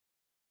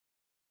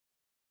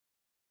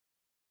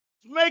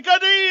Make a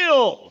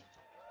deal.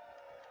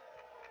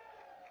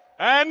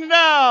 And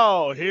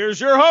now, here's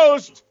your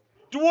host,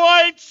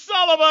 Dwight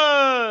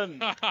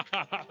Sullivan.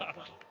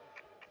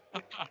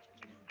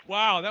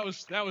 Wow, that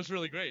was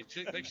really great.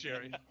 Thanks,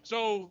 Jerry.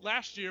 So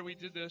last year we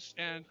did this,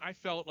 and I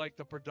felt like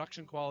the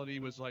production quality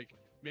was like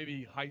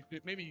maybe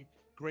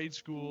grade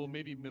school,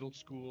 maybe middle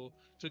school.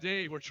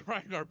 Today we're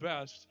trying our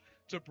best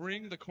to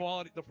bring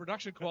the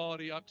production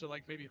quality up to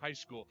like maybe high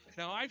school.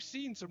 Now I've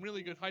seen some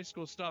really good high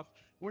school stuff.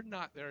 We're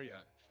not there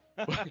yet,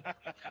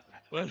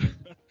 but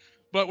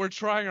but we're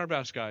trying our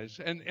best, guys.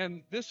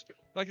 And this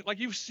like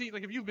you've seen,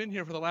 like if you've been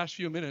here for the last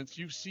few minutes,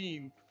 you've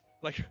seen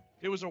like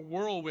it was a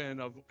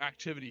whirlwind of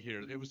activity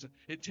here.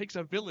 It takes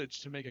a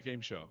village to make a game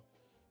show.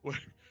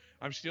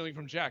 I'm stealing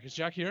from Jack. Is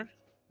Jack here?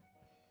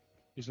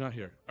 He's not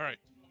here. All right.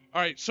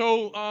 All right.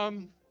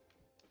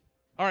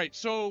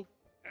 So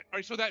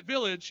that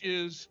village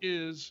is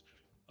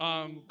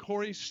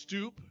Corey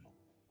Stoop.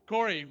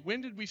 Corey,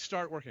 when did we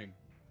start working?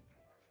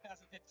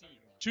 2015.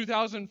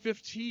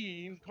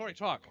 2015. Corey,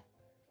 talk.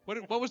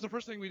 What was the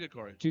first thing we did,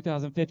 Corey?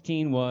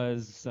 2015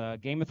 was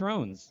Game of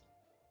Thrones.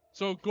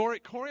 So Corey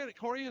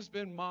has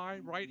been my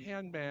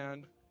right-hand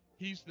man.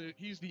 He's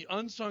the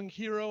unsung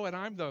hero, and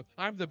I'm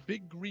the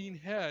big green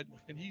head,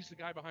 and he's the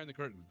guy behind the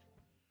curtain,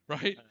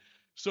 right?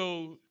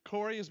 So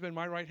Corey has been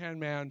my right-hand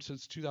man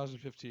since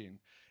 2015,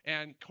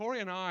 and Corey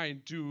and I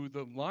do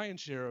the lion's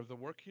share of the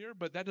work here,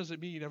 but that doesn't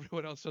mean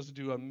everyone else doesn't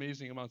do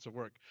amazing amounts of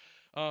work.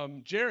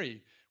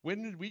 Jerry,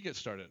 when did we get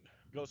started?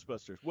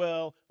 Ghostbusters.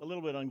 Well, a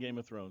little bit on Game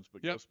of Thrones,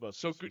 but Yep. Ghostbusters.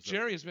 So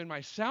Jerry has been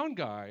my sound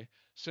guy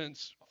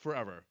since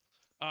forever.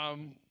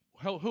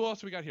 Who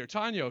else we got here?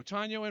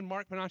 Tanyo and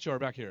Mark Panaccio are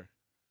back here.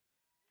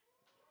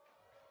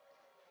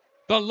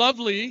 The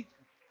lovely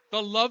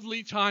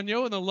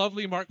Tanyo and the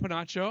lovely Mark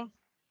Panaccio.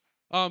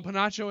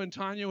 Panaccio and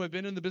Tanyo have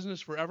been in the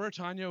business forever.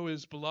 Tanyo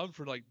is beloved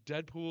for like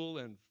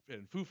Deadpool and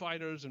Foo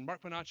Fighters, and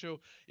Mark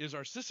Panaccio is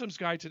our systems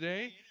guy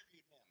today.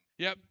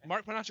 Yep,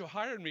 Mark Panaccio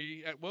hired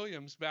me at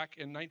Williams back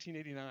in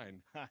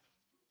 1989.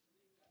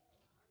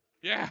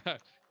 Yeah.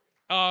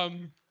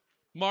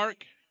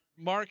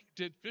 Mark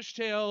did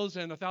fishtails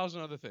and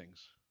 1,000 other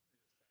things.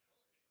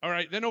 All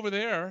right, then over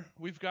there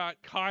we've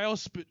got Kyle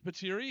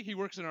Spiteri. He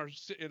works in our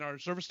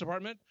service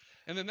department,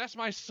 and then that's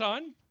my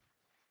son,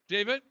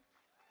 David.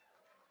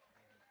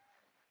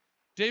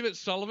 David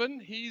Sullivan.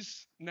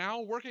 He's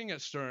now working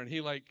at Stern. He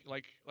like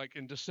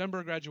in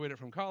December graduated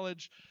from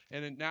college,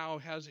 and it now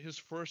has his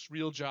first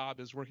real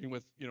job is working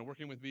with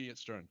me at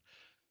Stern.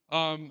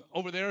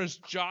 Over there is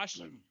Josh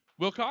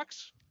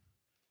Wilcox.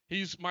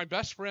 He's my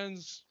best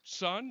friend's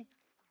son.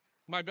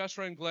 My best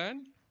friend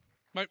Glenn.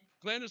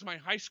 Glenn is my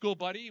high school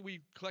buddy.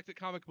 We collected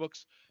comic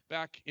books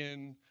back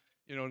in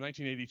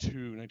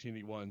 1982,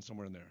 1981,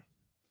 somewhere in there.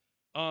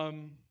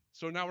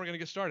 So now we're gonna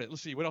get started.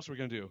 Let's see what else we're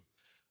gonna do.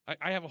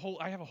 I have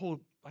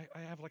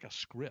like a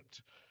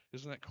script.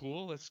 Isn't that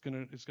cool? It's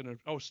gonna.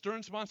 Oh,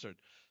 Stern sponsored.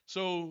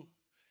 So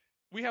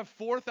we have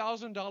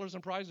 $4,000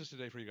 in prizes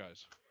today for you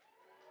guys.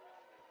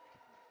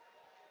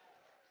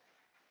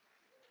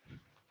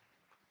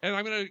 And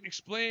I'm going to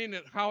explain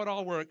how it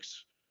all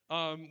works.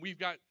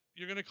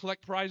 You're going to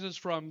collect prizes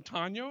from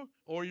Tanyo,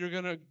 or you're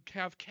going to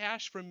have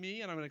cash from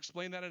me, and I'm going to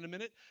explain that in a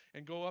minute,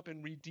 and go up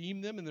and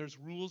redeem them, and there's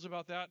rules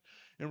about that,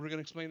 and we're going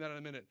to explain that in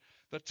a minute.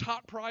 The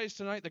top prize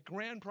tonight, the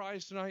grand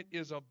prize tonight,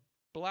 is a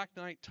Black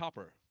Knight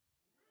topper.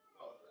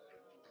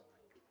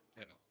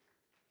 Yeah.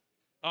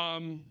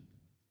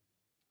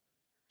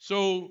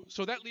 So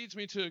that leads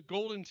me to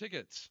golden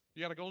tickets.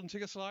 You got a golden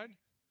ticket slide?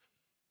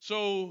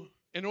 So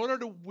in order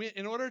to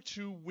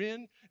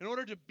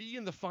be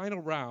in the final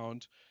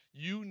round,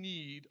 you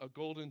need a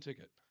golden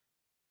ticket.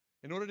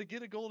 In order to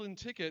get a golden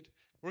ticket,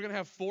 we're going to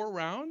have 4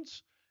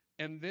 rounds,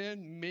 and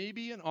then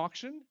maybe an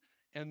auction,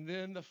 and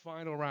then the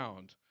final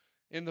round.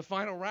 In the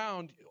final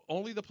round,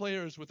 only the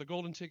players with a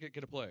golden ticket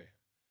get to play.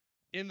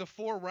 In the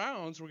 4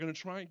 rounds, we're going to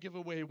try and give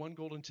away 1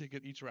 golden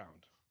ticket each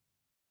round.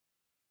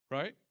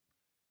 Right?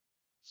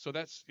 So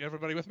that's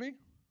everybody with me?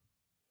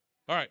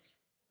 All right.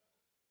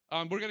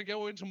 We're going to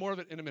go into more of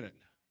it in a minute.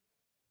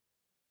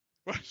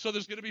 So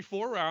there's going to be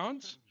 4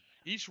 rounds.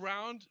 Each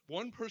round,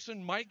 1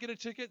 person might get a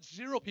ticket,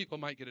 0 people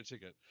might get a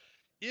ticket.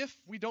 If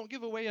we don't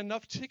give away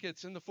enough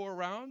tickets in the 4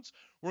 rounds,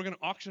 we're going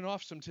to auction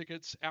off some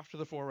tickets after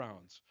the 4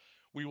 rounds.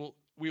 We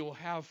will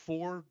have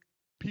 4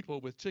 people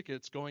with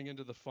tickets going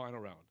into the final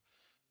round.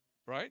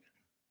 Right?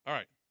 All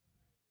right.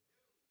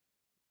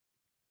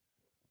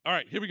 All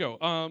right, here we go.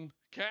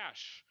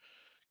 Cash.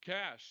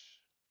 I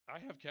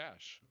have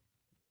cash.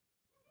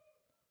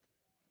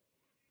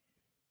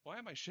 Why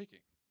am I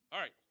shaking? All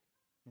right.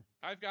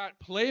 I've got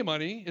play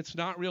money. It's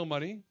not real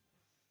money.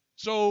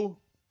 So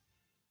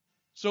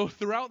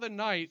throughout the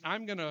night,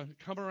 I'm gonna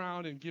come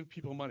around and give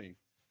people money,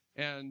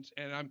 and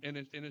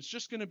it's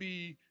just gonna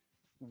be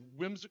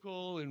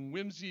whimsical and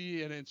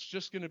whimsy, and it's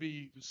just gonna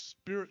be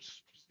spirit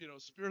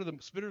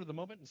of the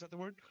moment. Is that the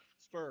word?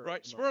 Spur.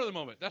 Right. Spur of the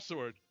moment. That's the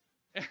word.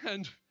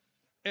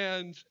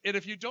 And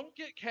if you don't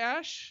get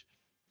cash,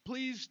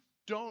 please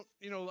don't.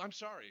 I'm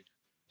sorry.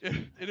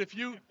 And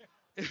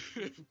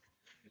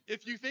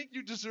If you think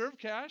you deserve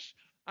cash,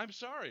 I'm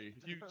sorry.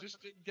 You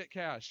just didn't get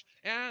cash.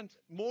 And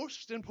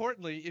most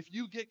importantly, if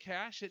you get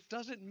cash, it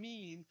doesn't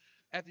mean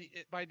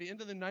by the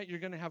end of the night you're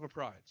going to have a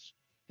prize.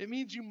 It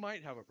means you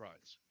might have a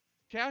prize.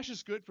 Cash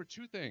is good for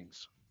two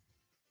things.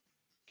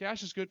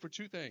 Cash is good for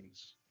two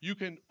things. You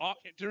can,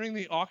 during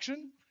the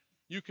auction,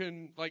 you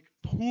can like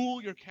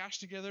pool your cash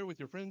together with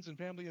your friends and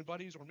family and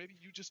buddies, or maybe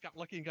you just got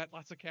lucky and got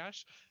lots of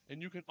cash,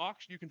 and you can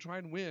auction. You can try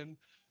and win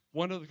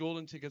one of the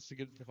golden tickets to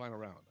get to the final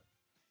round.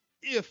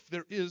 If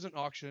there is an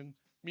auction,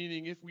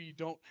 meaning if we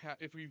don't have,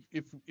 if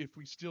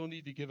we still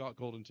need to give out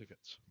golden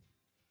tickets.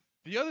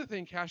 The other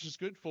thing cash is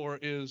good for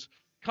is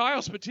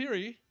Kyle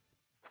Spiteri.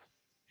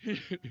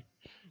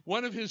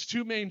 One of his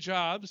two main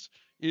jobs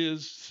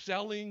is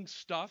selling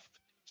stuff,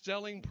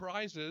 selling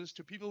prizes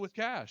to people with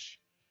cash.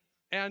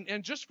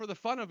 And just for the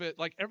fun of it,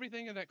 like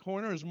everything in that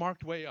corner is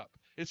marked way up.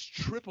 It's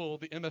triple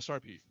the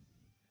MSRP.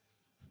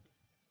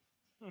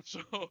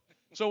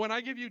 So when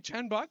I give you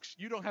 $10,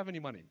 you don't have any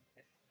money.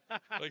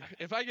 Like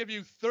if I give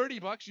you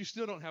 $30, you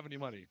still don't have any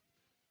money,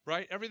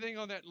 right? Everything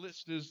on that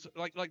list is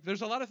like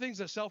there's a lot of things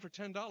that sell for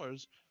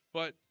 $10,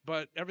 but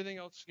everything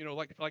else, you know,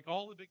 like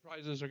all the big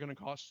prizes are going to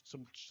cost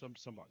some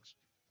bucks.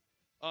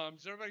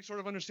 Does everybody sort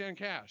of understand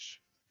cash?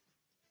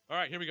 All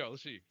right, here we go.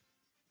 Let's see.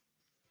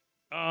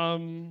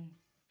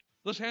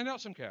 Let's hand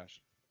out some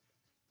cash.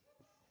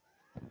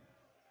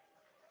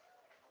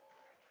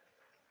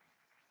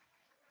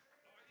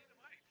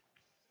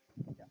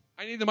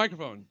 I need the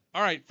microphone.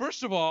 All right,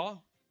 first of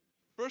all,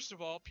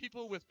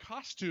 people with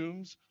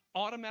costumes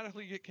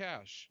automatically get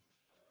cash.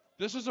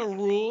 This is a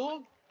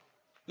rule.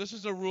 This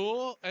is a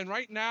rule. And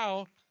right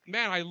now,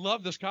 man, I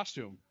love this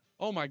costume.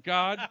 Oh my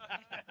God.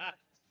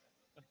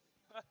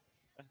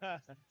 $10.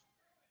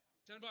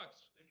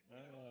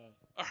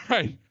 All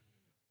right.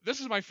 This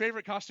is my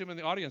favorite costume in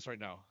the audience right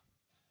now.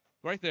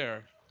 Right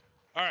there.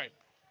 All right.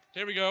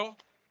 Here we go.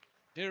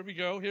 Here we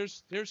go.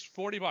 Here's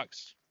 $40.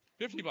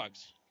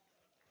 $50.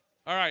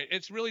 All right.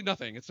 It's really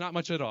nothing. It's not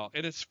much at all.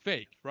 And it's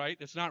fake, right?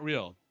 It's not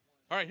real.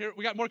 All right. Here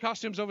we got more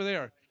costumes over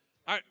there.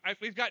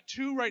 We've got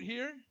two right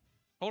here.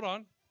 Hold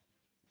on.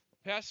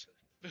 Pass.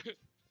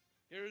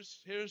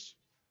 Here's.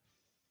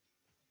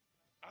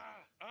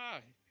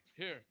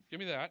 Here. Give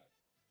me that.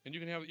 And you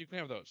can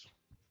have those.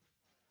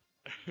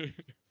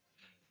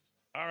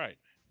 All right.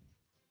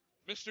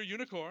 Mr.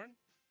 Unicorn.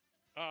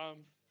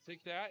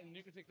 Take that, and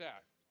you can take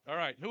that. All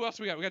right. Who else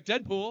we got? We got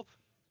Deadpool.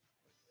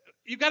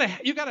 You got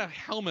a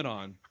helmet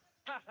on.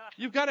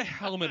 You've got a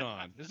helmet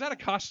on. Is that a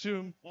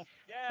costume?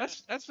 Yeah.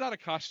 That's not a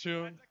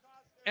costume.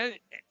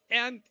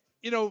 And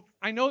you know,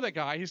 I know that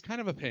guy. He's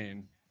kind of a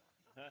pain.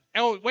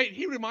 Oh, wait,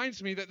 he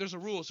reminds me that there's a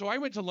rule. So I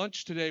went to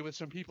lunch today with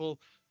some people.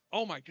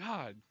 Oh my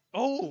God.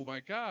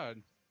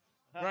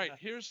 Right,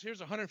 here's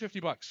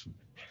 $150.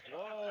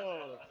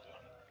 Whoa.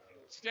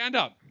 Stand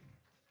up.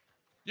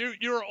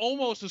 You're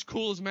almost as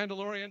cool as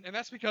Mandalorian, and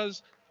that's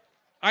because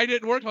I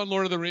didn't work on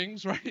Lord of the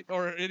Rings, right?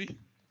 Or any.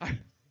 All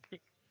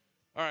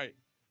right.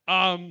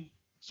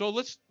 So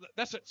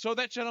that's it. So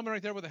that gentleman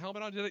right there with the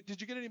helmet on,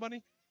 did you get any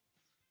money?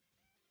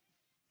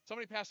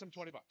 Somebody pass him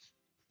 $20.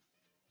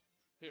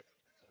 Here.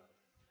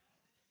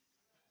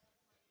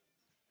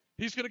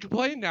 He's gonna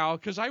complain now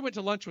because I went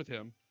to lunch with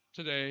him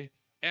today,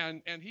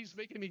 and he's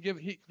making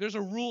me there's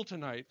a rule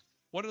tonight.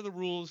 One of the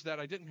rules that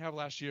I didn't have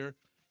last year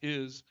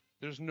is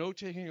there's no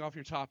taking off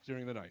your top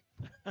during the night.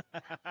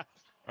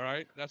 All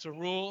right, that's a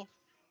rule.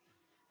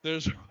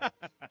 There's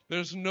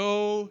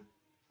no.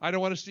 I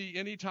don't want to see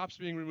any tops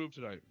being removed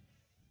tonight.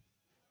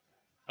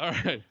 All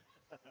right.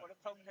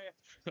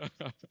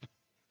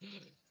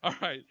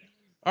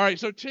 All right.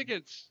 So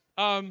tickets.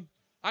 I'm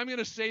going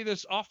to say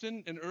this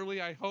often and early,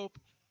 I hope.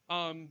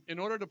 In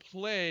order to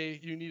play,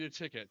 you need a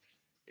ticket.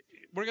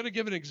 We're going to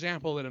give an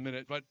example in a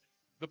minute, but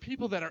the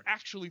people that are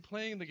actually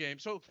playing the game.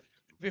 So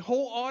the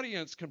whole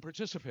audience can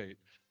participate.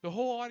 The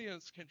whole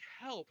audience can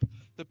help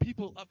the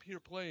people up here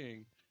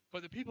playing.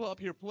 But the people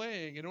up here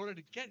playing, in order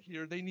to get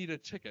here, they need a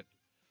ticket.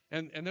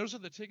 And those are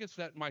the tickets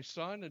that my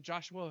son and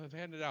Joshua have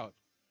handed out,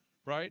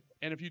 right?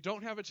 And if you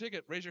don't have a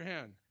ticket, raise your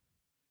hand.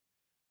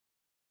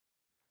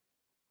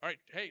 All right,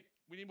 hey,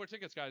 we need more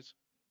tickets, guys.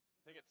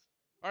 Tickets.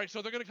 All right,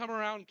 so they're going to come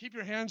around. Keep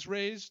your hands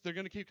raised. They're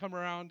going to keep coming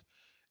around.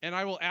 And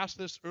I will ask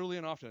this early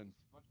and often.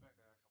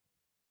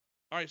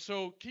 All right,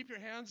 so keep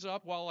your hands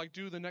up while I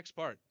do the next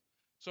part.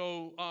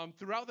 So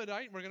throughout the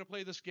night, we're going to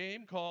play this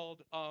game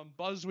called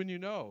Buzz When You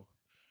Know.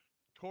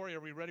 Corey, are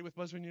we ready with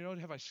Buzz When You Know?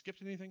 Have I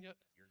skipped anything yet?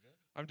 You're good.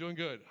 I'm doing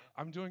good.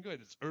 I'm doing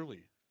good. It's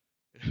early.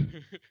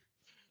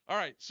 All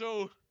right,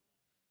 so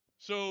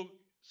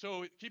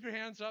keep your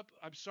hands up.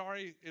 I'm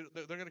sorry.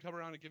 They're going to come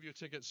around and give you a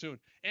ticket soon.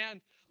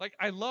 And like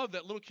I love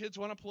that little kids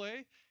want to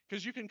play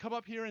because you can come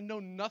up here and know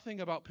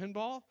nothing about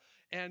pinball,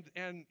 and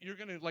you're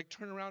going to like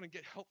turn around and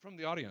get help from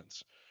the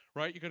audience,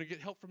 right? You're going to get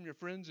help from your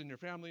friends and your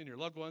family and your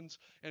loved ones,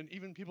 and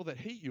even people that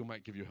hate you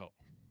might give you help.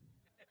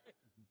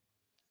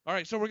 All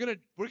right, so we're gonna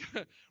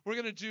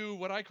do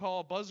what I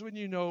call Buzz When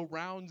You Know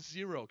round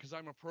 0 because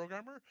I'm a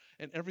programmer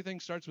and everything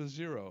starts with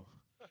 0.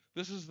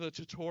 This is the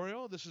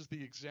tutorial. This is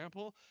the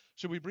example.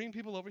 Should we bring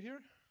people over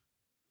here?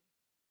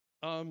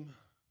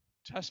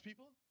 Test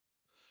people?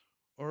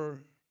 Or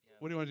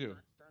what do you want to do?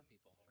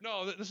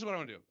 No, this is what I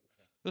want to do.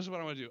 This is what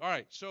I want to do. All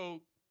right.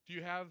 So, do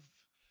you have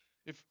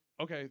if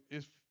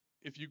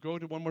you go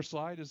to one more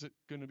slide, is it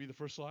going to be the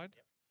first slide?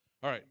 Yep.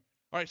 All right.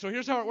 All right. So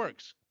here's how it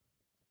works.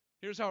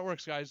 Here's how it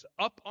works, guys.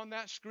 Up on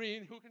that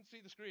screen, who can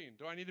see the screen?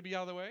 Do I need to be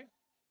out of the way?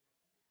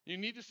 You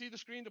need to see the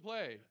screen to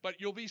play, but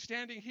you'll be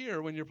standing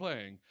here when you're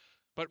playing.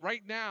 But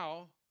right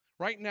now,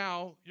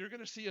 you're going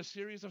to see a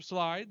series of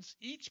slides.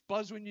 Each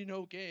Buzz When You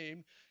Know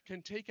game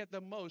can take at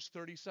the most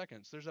 30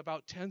 seconds. There's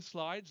about 10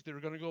 slides that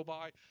are going to go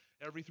by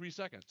every 3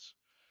 seconds.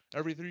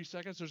 Every 3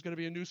 seconds, there's going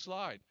to be a new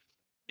slide.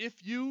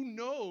 If you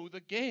know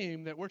the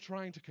game that we're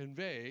trying to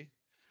convey,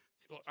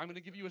 I'm going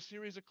to give you a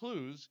series of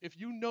clues. If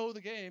you know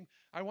the game,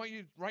 I want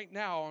you right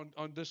now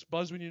on this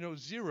Buzz When You Know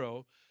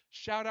 0,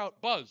 shout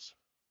out Buzz.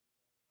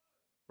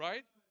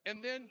 Right?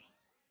 And then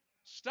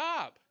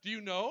stop. Do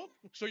you know?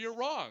 So you're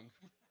wrong.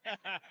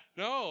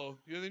 No,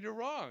 then you're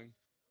wrong.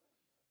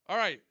 All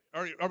right.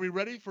 Are we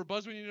ready for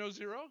Buzz When You Know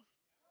 0?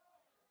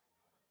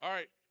 All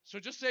right. So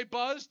just say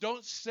Buzz.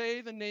 Don't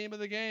say the name of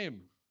the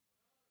game.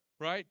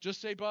 Right? Just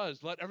say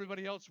Buzz. Let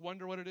everybody else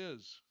wonder what it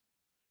is.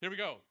 Here we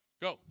go.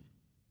 Go.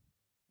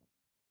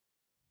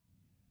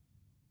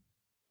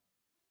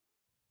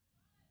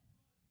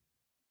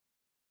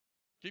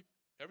 Keep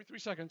every 3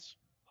 seconds.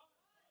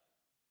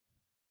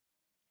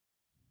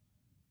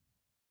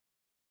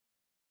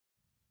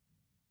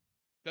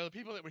 Now, the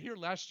people that were here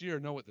last year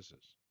know what this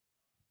is.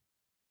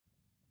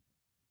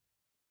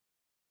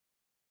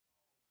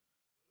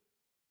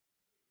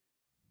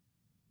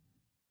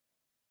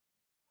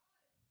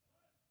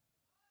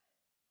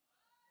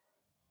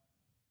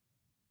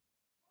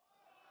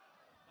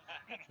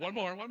 One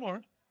more.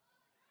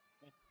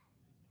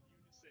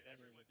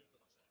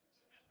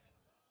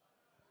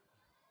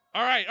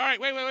 All right,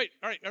 wait.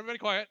 All right, everybody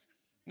quiet.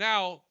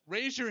 Now,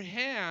 raise your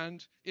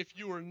hand if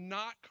you were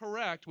not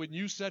correct when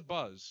you said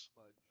Buzz.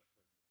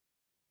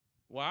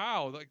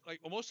 Wow, like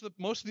most of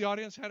the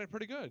audience had it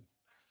pretty good.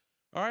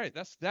 All right,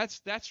 that's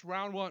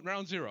round 1,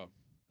 round 0.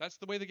 That's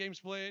the way the game's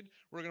played.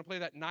 We're going to play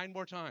that 9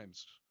 more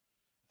times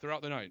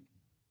throughout the night.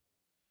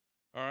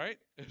 All right?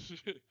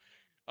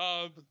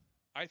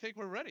 I think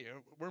we're ready.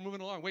 We're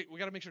moving along. Wait, we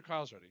got to make sure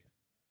Kyle's ready.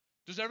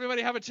 Does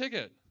everybody have a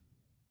ticket?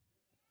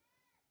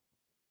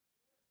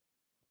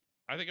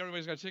 I think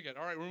everybody's got a ticket.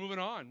 All right, we're moving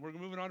on. We're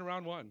moving on to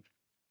round 1.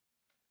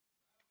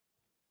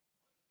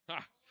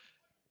 Ha.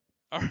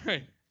 All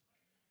right.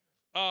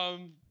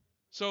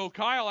 So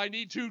Kyle, I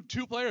need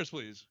two players,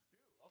 please.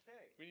 Okay.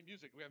 We need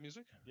music. We have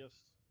music? Yes.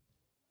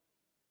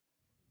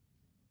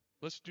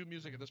 Let's do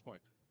music at this point.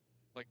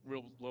 Like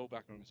real low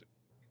background music.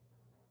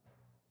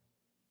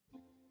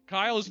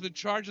 Kyle is in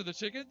charge of the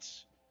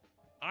tickets.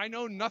 I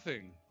know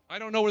nothing. I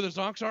don't know where the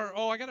zonks are.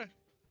 Oh, I gotta.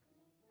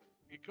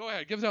 Go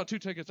ahead. Give us out 2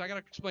 tickets. I gotta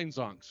explain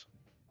zonks.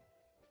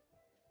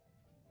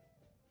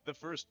 The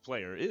first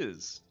player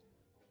is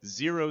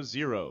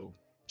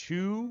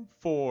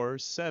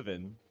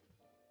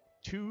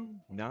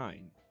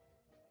 0024729.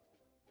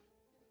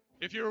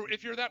 If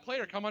you're that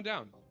player, come on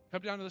down.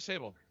 Come down to this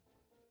table.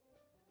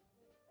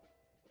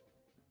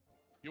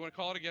 You want to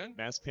call it again?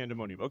 Mass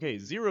Pandemonium. Okay,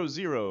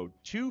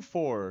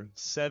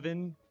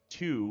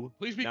 0024729.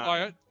 Please be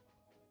quiet.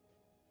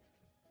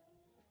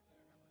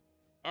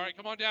 All right,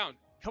 come on down.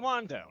 Come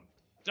on down.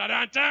 Da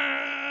da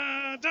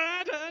da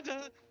da da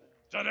da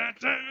da da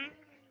da.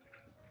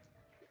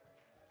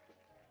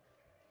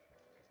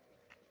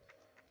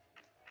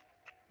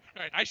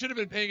 All right, I should have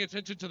been paying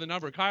attention to the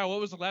number. Kyle,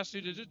 what was the last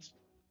 2 digits?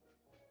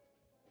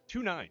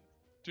 29.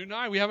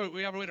 29. We have a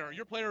winner.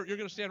 Your player, you're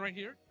going to stand right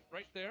here,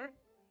 right there.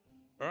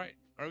 All right.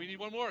 All right, we need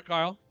one more,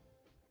 Kyle.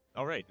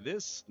 All right,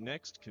 this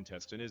next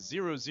contestant is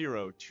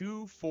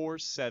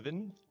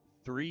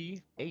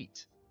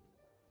 0024738.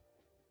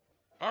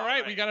 All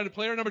right, we got a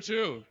player number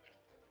 2.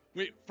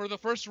 For the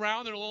first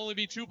round, there will only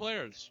be 2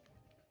 players.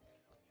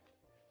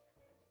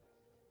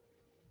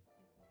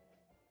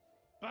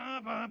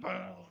 All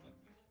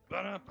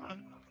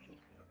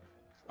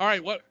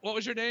right, what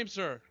was your name,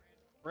 sir?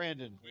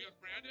 Brandon. We have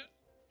Brandon.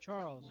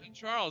 Charles. And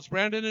Charles.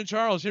 Brandon and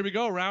Charles. Here we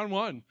go. Round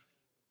 1.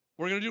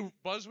 We're going to do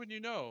Buzz When You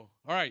Know.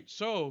 All right.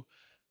 So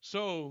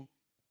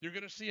you're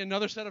going to see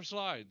another set of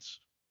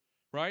slides,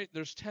 right?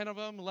 There's 10 of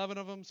them, 11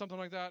 of them, something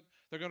like that.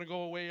 They're going to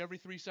go away every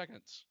 3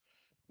 seconds.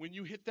 When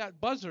you hit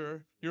that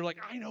buzzer, you're like,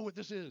 I know what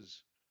this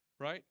is,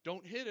 right?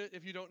 Don't hit it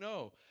if you don't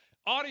know.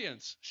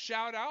 Audience,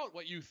 shout out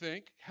what you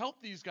think.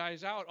 Help these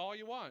guys out all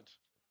you want.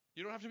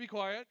 You don't have to be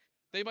quiet.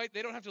 They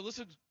don't have to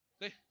listen.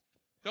 They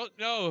don't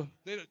know.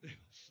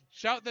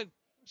 Shout that.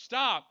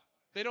 Stop.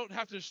 They don't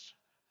have to.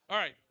 All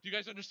right. Do you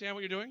guys understand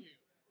what you're doing?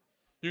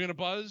 You're going to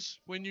buzz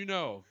when you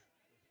know.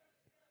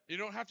 You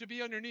don't have to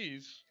be on your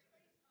knees.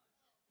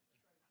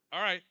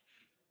 All right.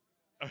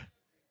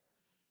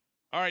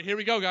 All right, here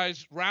we go,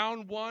 guys.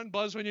 Round 1,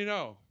 buzz when you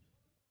know.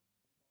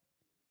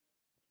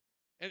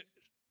 And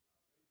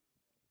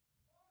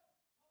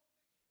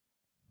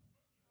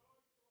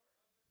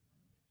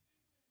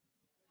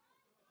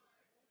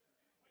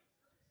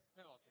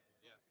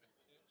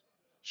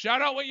Shout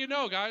out what you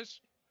know, guys.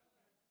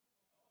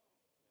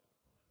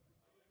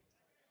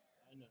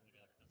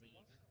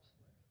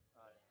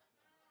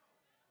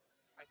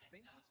 I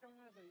think this one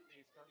has a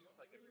starting with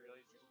like a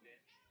really thin the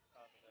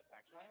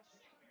back glass,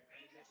 and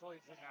it's always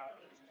in out.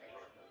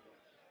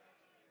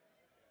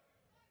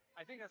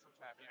 I think that's what's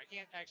happening. I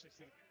can't actually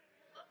see.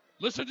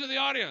 Listen to the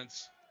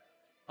audience.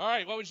 All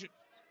right, what would you?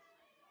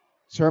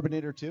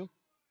 Terminator 2.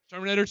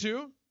 Terminator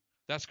 2?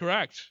 That's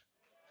correct.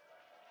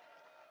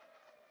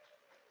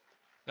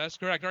 That's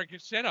correct. All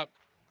right, stand up.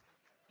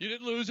 You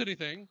didn't lose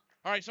anything.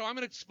 All right, so I'm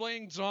going to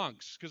explain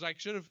zonks because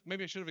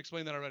maybe I should have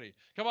explained that already.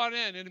 Come on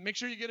in and make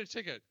sure you get a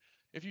ticket.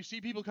 If you see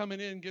people coming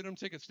in, get them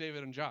tickets,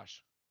 David and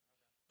Josh.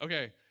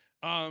 Okay.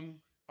 All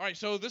right,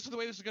 so this is the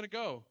way this is going to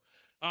go.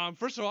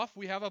 First off,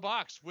 we have a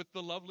box with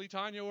the lovely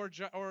Tanya or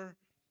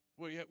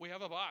we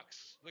have a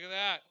box. Look at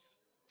that.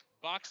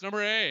 Box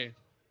number A.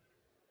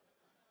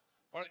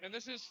 All right, and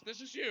this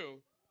is you,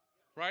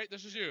 right?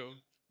 This is you.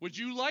 Would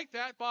you like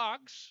that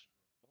box,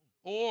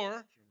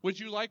 or would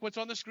you like what's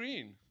on the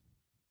screen?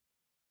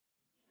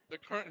 The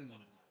curtain.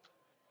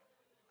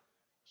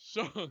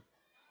 So,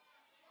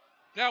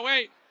 now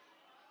wait.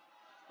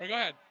 All right, go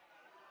ahead.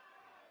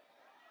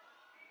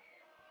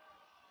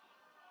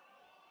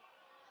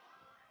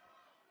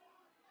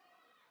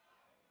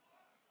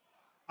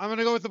 I'm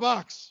gonna go with the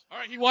box. All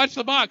right, he watched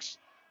the box.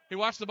 He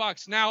watched the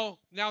box. Now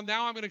I'm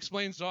going to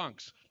explain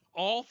zonks.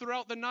 All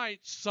throughout the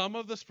night, some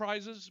of the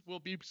prizes will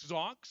be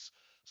zonks.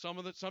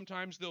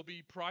 Sometimes there'll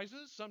be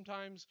prizes.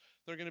 Sometimes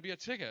they're going to be a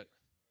ticket.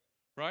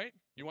 Right?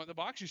 You want the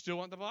box? You still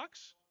want the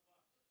box?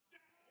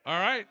 All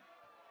right.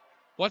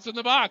 What's in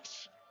the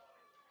box?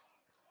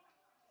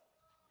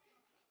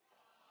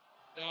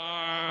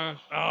 Oh.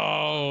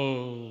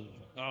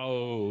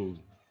 All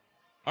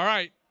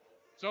right.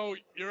 So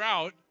you're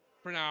out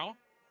for now.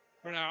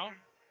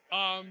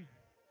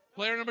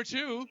 Player number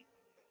 2.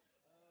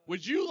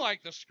 Would you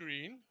like the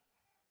screen?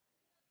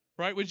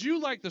 Right? Would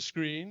you like the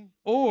screen?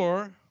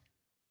 Or,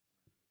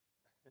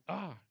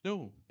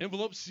 no,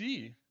 envelope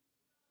C.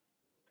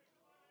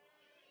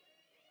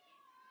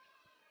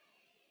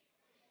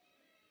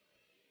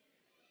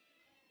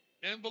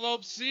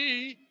 Envelope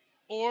C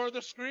or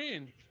the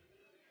screen?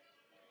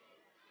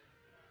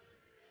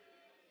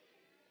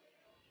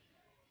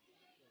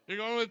 You're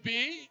going with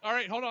B? All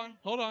right, hold on.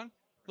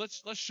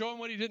 Let's show him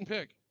what he didn't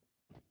pick.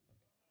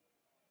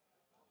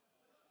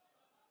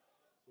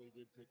 So you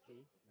did pick B?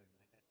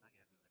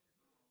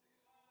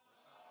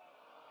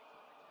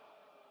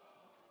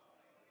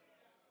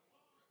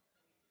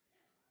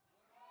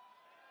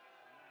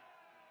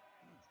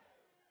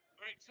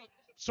 All right,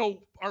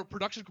 so our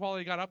production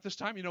quality got up this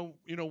time. You know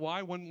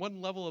why?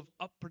 One level of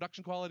up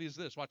production quality is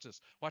this. Watch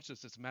this.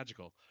 It's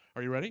magical.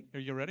 Are you ready?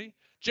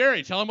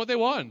 Jerry, tell them what they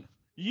won.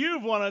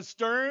 You've won a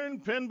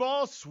Stern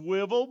Pinball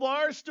Swivel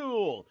Bar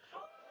Stool.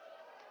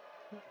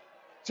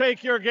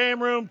 Take your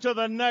game room to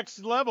the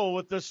next level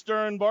with the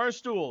Stern Bar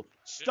Stool.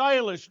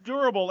 Stylish,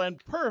 durable, and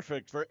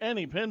perfect for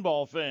any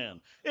pinball fan.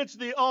 It's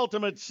the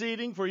ultimate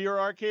seating for your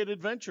arcade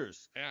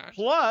adventures. And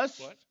Plus,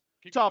 what?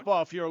 top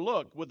off your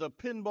look with a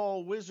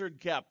pinball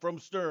wizard cap from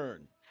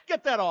Stern.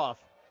 Get that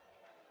off.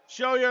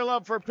 Show your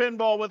love for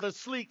pinball with a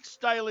sleek,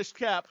 stylish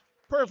cap,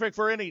 perfect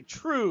for any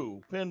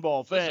true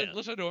pinball fan.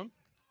 Listen to him.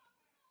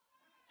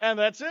 And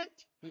that's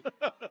it.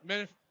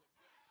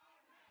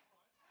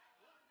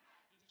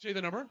 Say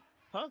the number.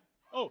 Huh?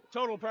 Oh,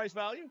 total price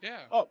value? Yeah.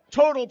 Oh,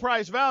 total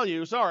price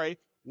value, sorry,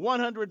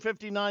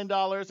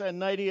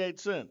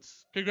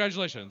 $159.98.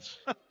 Congratulations.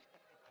 All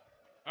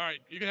right,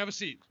 you can have a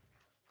seat.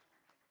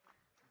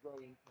 All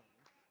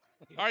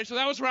right, so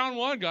that was round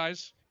 1,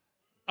 guys.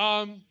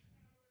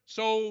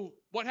 So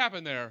what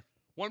happened there?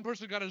 One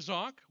person got a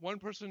zonk. One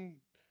person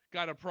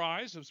got a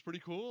prize. It was pretty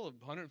cool, a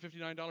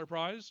 $159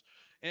 prize.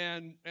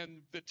 And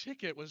the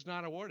ticket was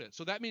not awarded.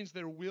 So that means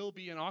there will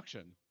be an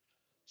auction.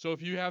 So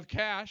if you have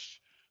cash,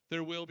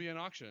 there will be an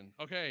auction.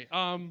 Okay,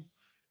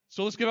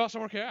 so let's give out some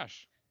more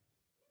cash.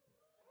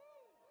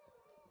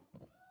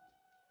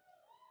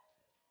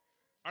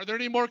 Are there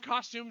any more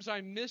costumes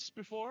I missed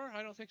before?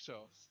 I don't think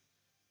so.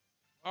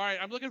 All right,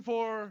 I'm looking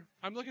for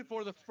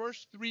the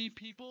first 3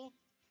 people.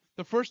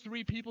 The first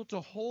 3 people to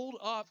hold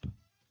up,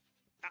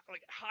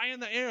 like high in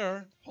the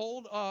air,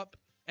 hold up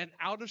an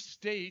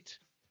out-of-state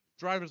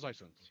driver's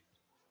license.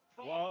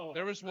 Whoa.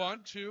 There was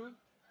 1, 2. All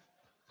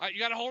right, you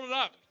got to hold it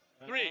up.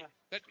 3.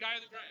 That guy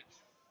in the gray.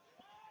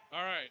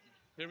 All right,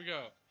 here we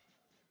go.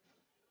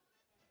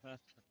 All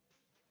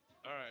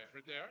right,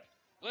 right there.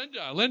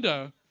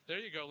 Linda. There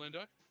you go,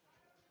 Linda.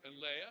 And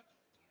Leia.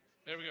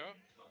 There we go.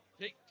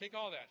 Take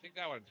all that. Take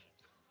that one.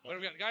 What do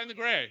we got? The guy in the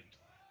gray.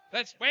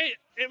 Wait,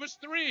 it was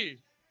 3.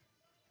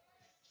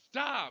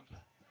 Stop.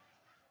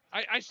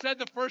 I said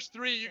the first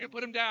 3. You can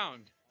put him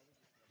down.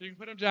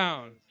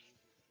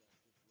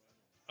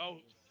 Oh,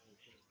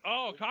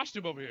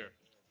 costume over here.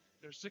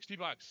 There's $60.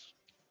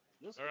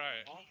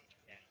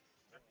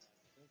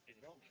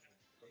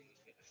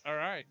 All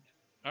right.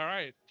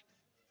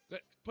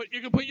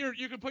 You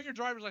can put your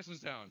driver's license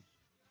down.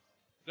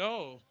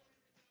 No.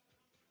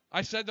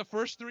 I said the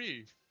first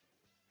 3.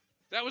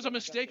 That was a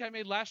mistake I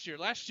made last year.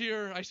 Last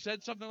year I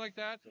said something like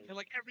that, and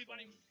like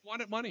everybody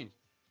wanted money.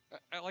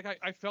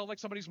 I felt like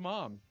somebody's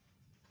mom.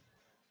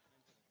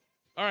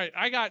 All right,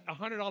 I got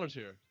 $100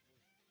 here.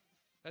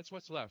 That's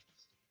what's left.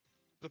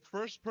 The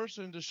first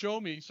person to show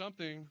me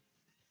something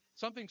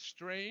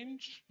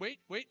strange. Wait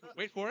for it.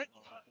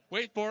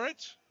 Wait for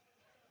it.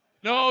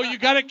 No, you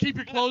got to keep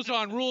your clothes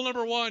on. Rule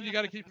number 1, you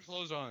got to keep your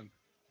clothes on.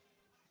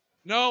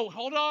 No,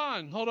 hold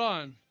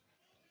on.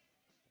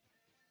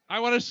 I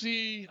want to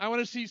see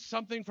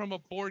something from a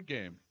board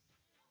game.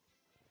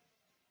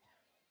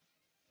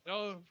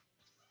 No.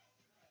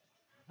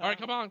 All right,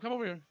 come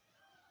over here.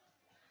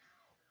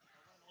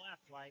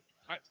 All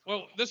right,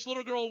 well, this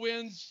little girl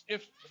wins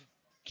if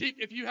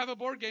you have a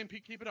board game,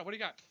 keep it up. What do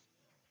you got?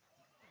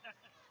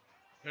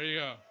 There you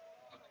go.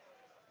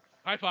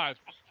 High five.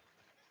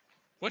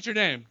 What's your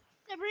name?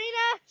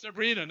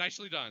 Sabrina,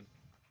 nicely done.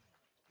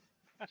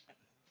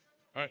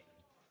 All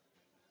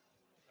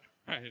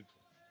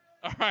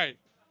right.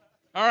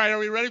 Are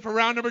we ready for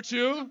round number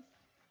 2?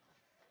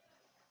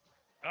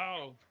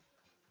 Oh.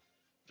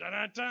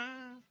 Da-da-da.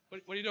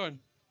 What are you doing?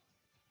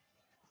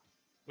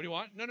 What do you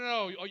want?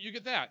 No. Oh, you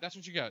get that. That's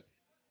what you get.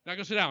 Now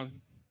go sit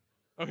down.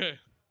 Okay.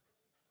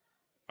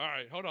 All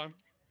right, hold on.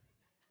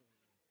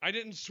 I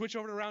didn't switch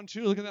over to round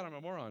 2. Look at that. I'm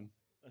a moron.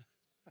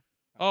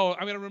 Oh,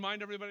 I'm going to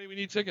remind everybody we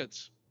need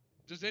tickets.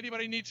 Does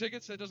anybody need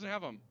tickets that doesn't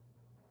have them?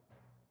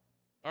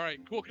 All right,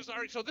 cool.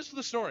 So this is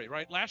the story,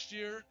 right? Last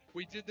year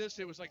we did this.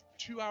 It was like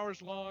 2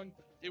 hours long.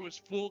 It was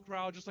full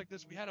crowd, just like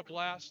this. We had a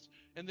blast.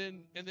 And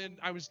then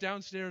I was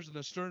downstairs in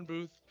the Stern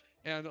booth,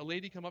 and a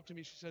lady come up to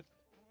me. She said,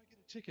 "How do I get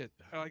a ticket?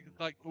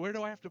 Like where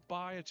do I have to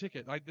buy a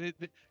ticket?" And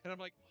I'm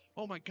like,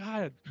 "Oh my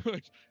God!"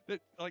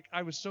 Like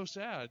I was so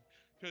sad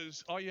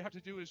because all you have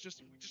to do is we're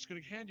just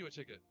going to hand you a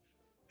ticket.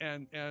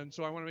 And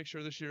so I want to make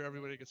sure this year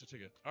everybody gets a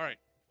ticket. All right.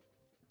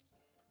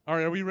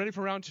 Are we ready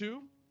for round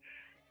 2?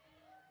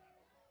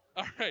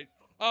 All right.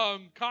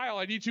 Kyle,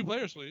 I need 2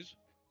 players, please.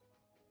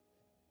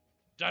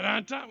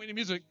 Da-da-da. We need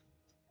music.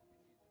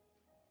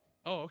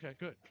 Oh, okay,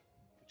 good.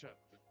 Good job.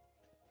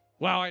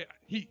 Wow,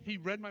 he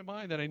read my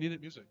mind that I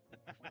needed music.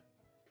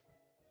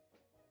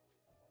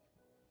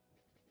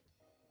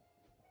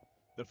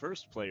 The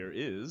first player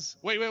is...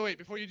 Wait.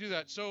 Before you do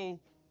that,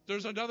 so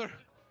there's another...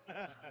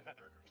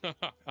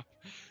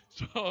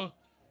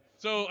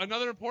 So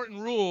another important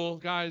rule,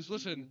 guys,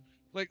 listen.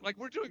 Like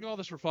we're doing all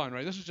this for fun,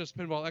 right? This is just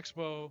Pinball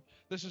Expo.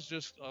 This is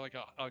just like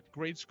a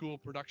grade school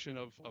production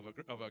of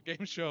a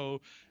game show.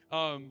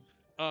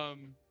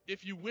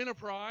 If you win a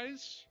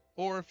prize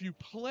or if you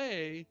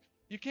play,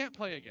 you can't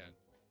play again,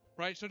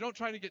 right? So don't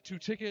try to get 2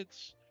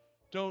 tickets.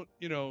 Don't,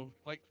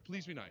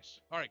 please be nice.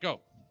 All right,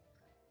 go.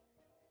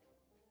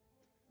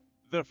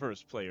 The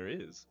first player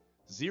is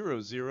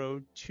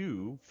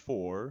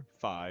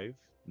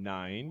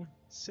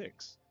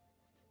 00245996.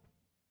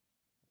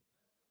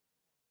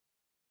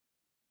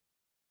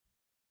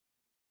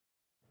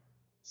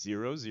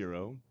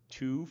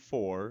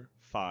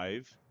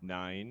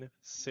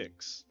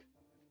 00245996.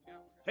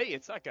 Hey,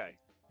 it's that guy.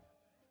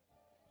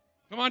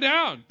 Come on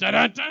down.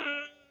 Da-da-da.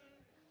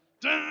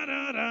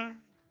 Da-da-da.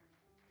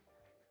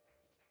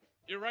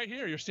 You're right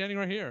here. You're standing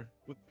right here.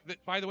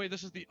 By the way,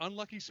 this is the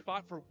unlucky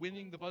spot for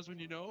winning the Buzz When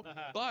You Know,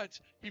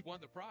 but he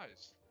won the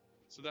prize.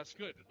 So that's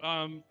good.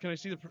 Can I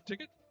see the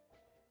ticket?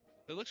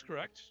 It looks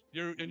correct.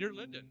 You're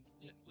Lyndon.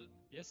 Yeah,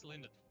 yes,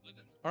 Lyndon.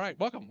 All right,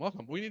 welcome.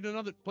 We need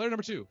another player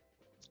number 2.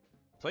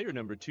 Player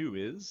number 2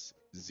 is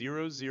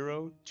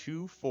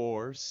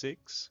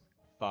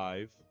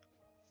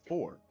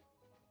 002464.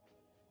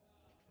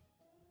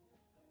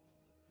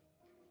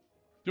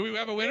 Do we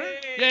have a winner?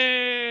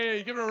 Yay!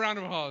 Yay! Give her a round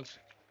of applause.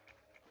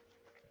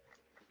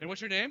 And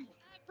what's your name?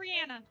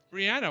 Brianna.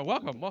 Brianna,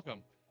 welcome.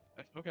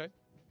 Okay.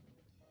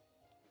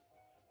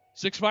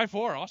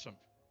 654, awesome.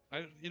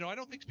 I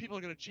don't think people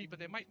are going to cheat, but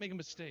they might make a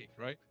mistake,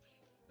 right?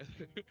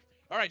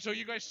 All right, so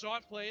you guys saw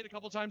it played a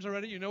couple times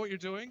already. You know what you're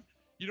doing.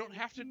 You don't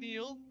have to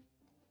kneel.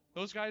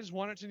 Those guys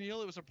wanted to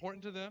kneel. It was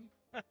important to them.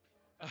 All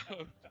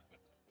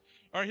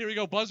right, here we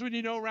go. Buzz When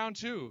You Know, round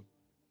 2.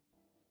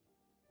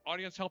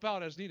 Audience, help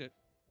out as needed.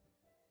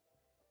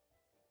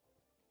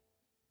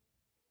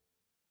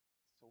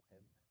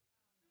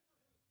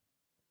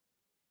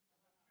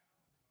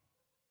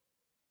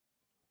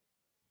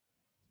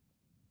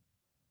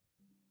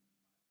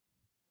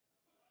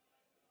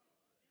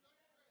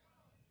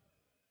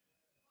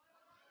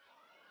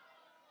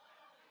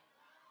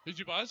 Did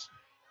you buzz?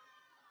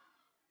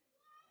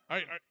 All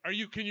right,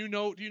 do you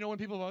know when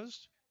people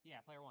buzzed? Yeah,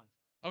 player 1.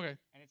 Okay.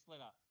 And it's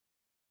lit up.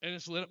 And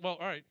it's lit up. Well,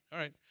 all right.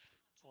 Twilight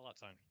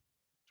Zone.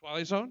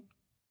 Twilight Zone?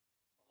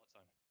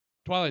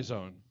 Twilight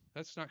Zone.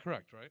 That's not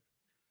correct, right?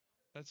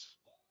 That's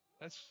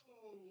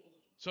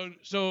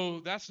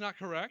so that's not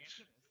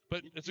correct,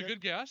 but it's a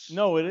good guess.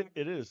 No, it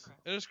is.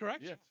 It is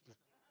correct? Yeah.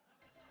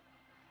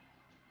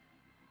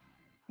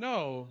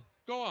 No.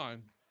 Go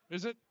on.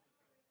 Is it?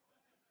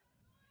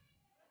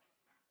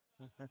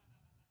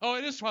 Oh,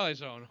 it is Twilight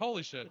Zone.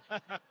 Holy shit.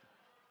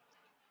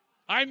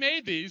 I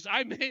made these.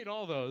 I made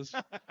all those.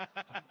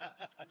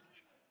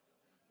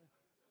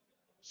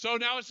 So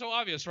now it's so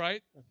obvious,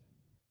 right?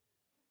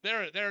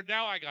 There.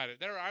 Now I got it.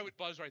 There, I would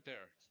buzz right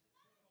there.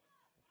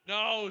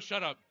 No,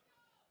 shut up.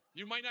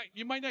 You might not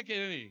get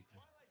any.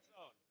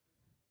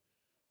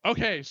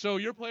 Okay, so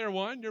you're player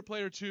 1, you're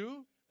player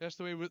 2. That's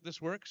the way this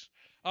works.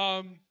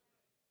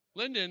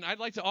 Lyndon, I'd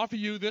like to offer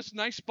you this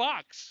nice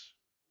box.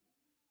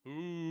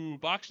 Ooh,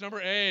 box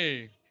number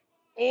A.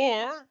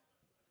 Or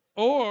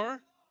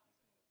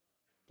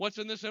what's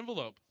in this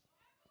envelope?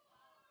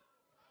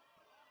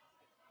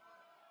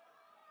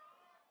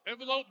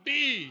 Envelope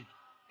B.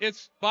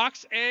 It's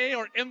box A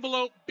or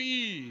envelope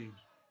B.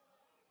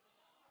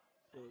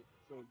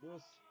 So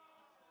this,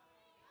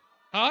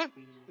 Huh?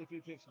 if he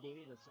picks B,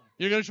 that's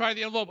You're gonna try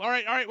the envelope. All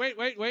right.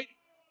 Wait.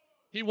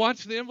 He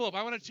wants the envelope.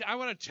 I want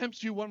to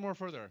tempt you one more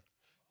further.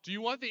 Do you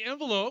want the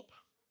envelope,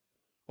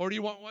 or do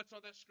you want what's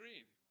on that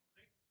screen?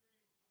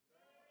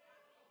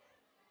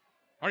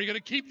 Are you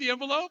gonna keep the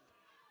envelope,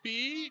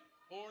 B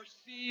or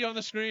C on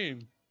the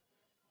screen?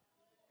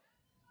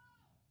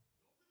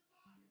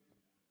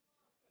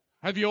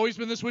 Have you always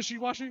been this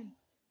wishy-washy?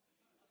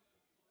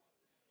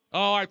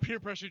 Oh, I peer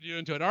pressured you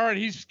into it. All right,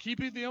 he's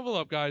keeping the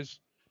envelope, guys.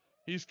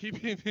 He's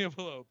keeping the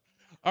envelope.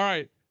 All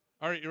right,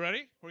 you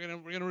ready? We're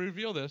gonna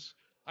reveal this.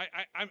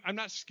 I'm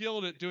not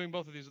skilled at doing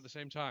both of these at the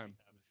same time.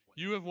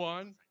 You have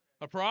won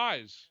a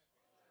prize.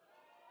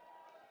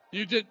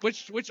 You did,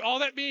 which all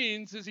that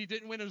means is he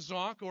didn't win a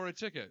zonk or a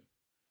ticket,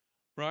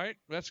 right?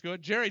 That's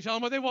good. Jerry, tell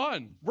them what they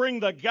won. Bring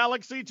the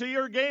galaxy to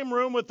your game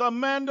room with the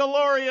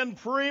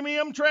Mandalorian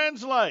Premium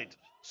Translite.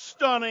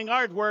 Stunning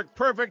artwork,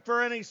 perfect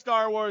for any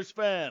Star Wars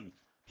fan.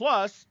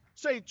 Plus,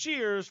 say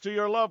cheers to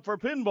your love for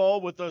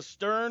pinball with the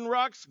Stern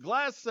Rocks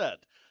glass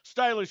set.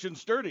 Stylish and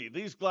sturdy,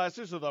 these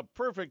glasses are the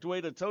perfect way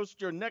to toast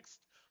your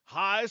next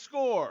high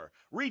score.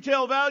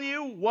 Retail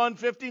value,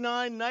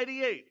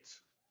 $159.98.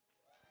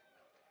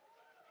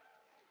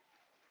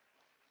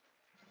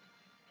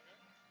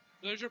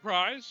 There's your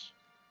prize.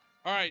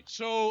 All right,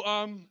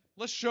 so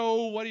let's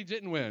show what he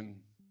didn't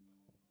win.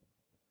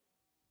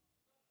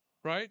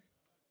 Right?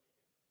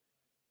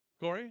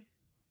 Corey?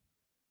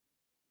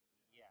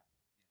 Yeah.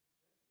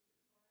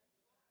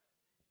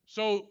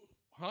 So,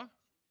 huh?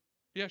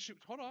 Yeah, shoot.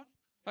 Hold on.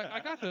 I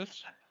got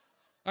this.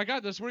 I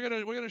got this. We're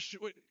gonna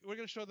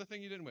show the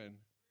thing you didn't win.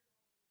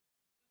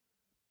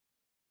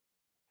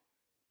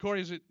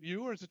 Corey, is it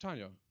you or is it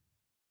Tanya?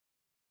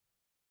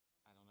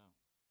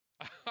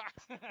 I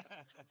don't know.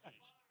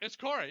 It's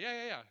Corey.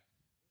 Yeah.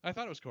 I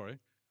thought it was Corey.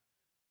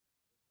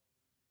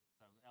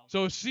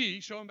 So C,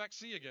 show him back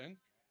C again.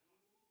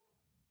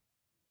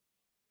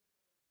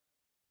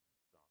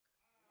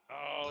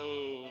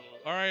 Oh,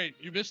 all right.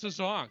 You missed a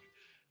song.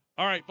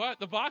 All right, but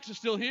the box is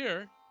still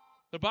here.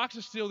 The box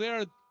is still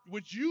there.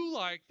 Would you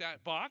like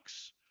that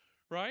box?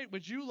 Right?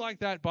 Would you like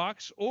that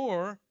box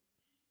or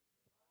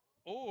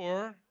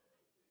no?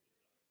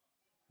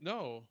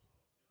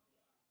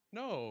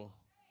 No.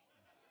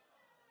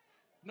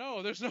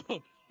 No, there's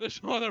no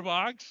other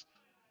box.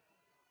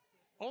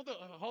 Hold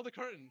the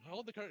curtain.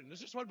 Hold the curtain. There's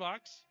just one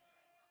box.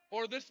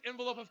 Or this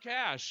envelope of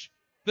cash.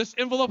 This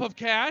envelope of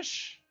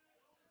cash.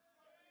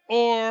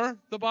 Or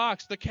the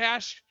box. The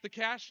cash, you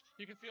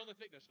can feel the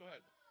thickness. Go ahead.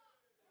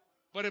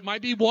 But it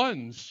might be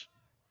ones.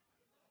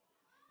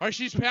 All right,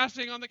 she's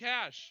passing on the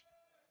cash.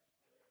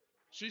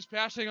 She's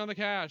passing on the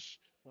cash.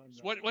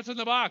 What's in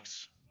the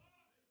box?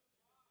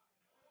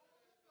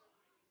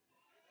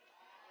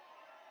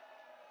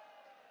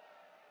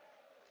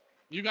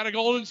 You got a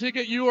golden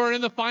ticket. You are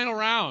in the final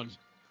round.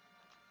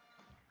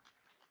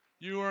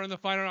 You are in the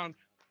final round.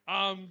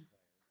 All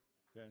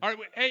right.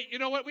 Hey, you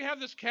know what? We have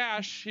this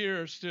cash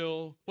here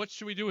still. What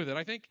should we do with it?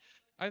 I think.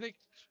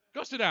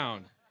 Go sit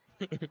down.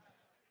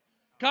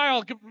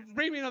 Kyle,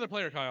 bring me another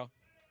player, Kyle.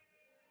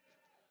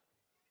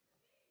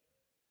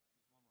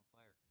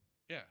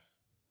 Yeah.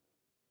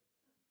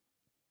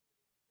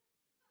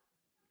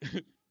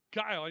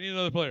 Kyle, I need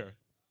another player.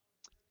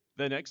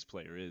 The next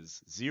player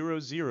is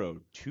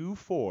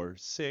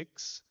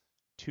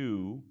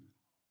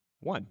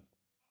 0024621.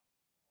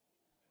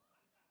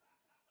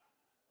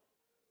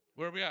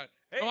 Where are we at?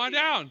 Hey. Come on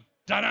down.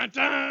 Da da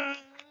da.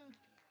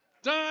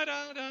 Da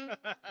da da.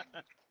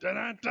 Da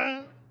da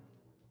da.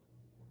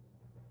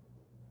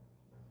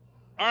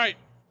 All right.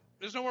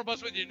 There's no more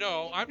buzz with you.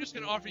 No, I'm just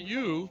going to offer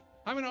you.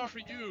 I'm going to offer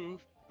you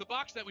the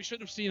box that we should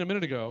have seen a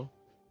minute ago.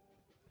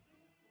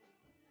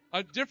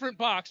 A different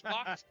box,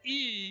 box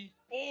E,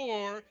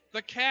 or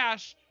the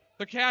cash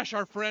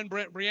our friend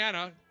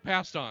Brianna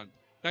passed on.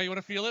 Now you want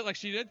to feel it like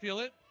she did? Feel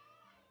it?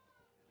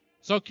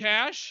 So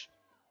cash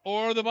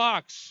or the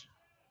box?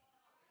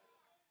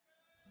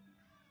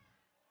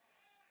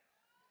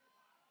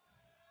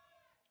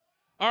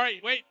 All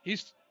right, wait.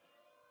 He's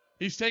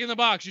taking the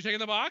box. You taking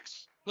the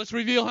box? Let's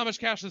reveal how much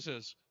cash this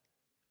is.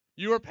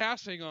 You are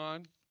passing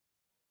on.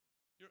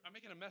 I'm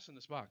making a mess in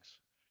this box.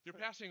 You're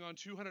passing on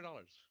 $200.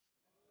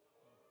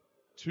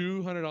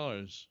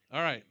 $200.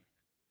 All right.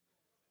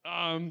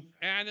 And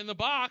in the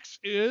box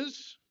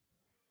is.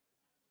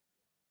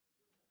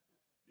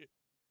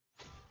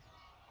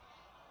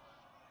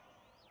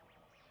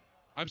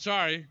 I'm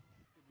sorry.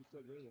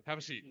 Have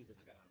a seat.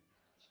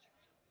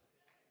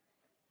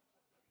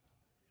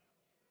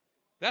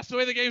 That's the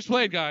way the game's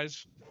played,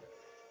 guys.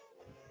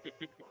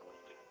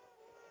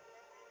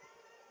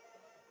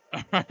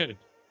 All right.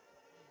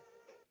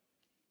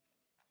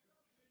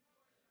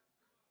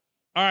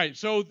 All right,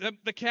 so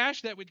the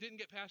cash that we didn't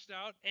get passed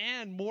out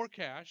and more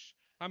cash,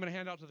 I'm going to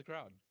hand out to the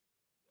crowd.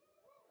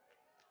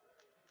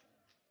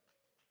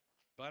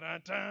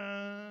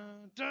 Ba-da-da,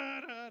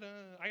 da-da-da.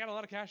 I got a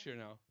lot of cash here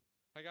now.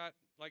 I got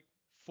like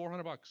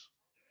 $400.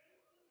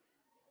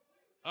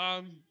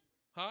 Huh?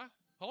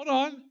 Hold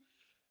on.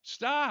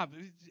 Stop.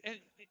 And,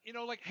 you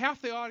know, like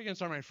half the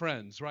audience are my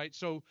friends, right?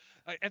 So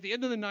at the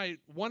end of the night,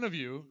 one of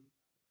you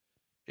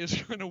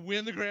is going to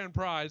win the grand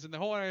prize, and the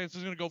whole audience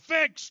is going to go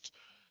fixed,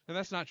 and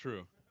that's not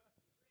true.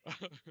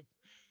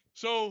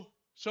 So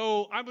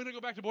I'm going to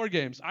go back to board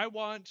games. I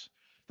want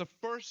the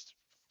first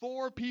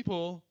 4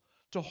 people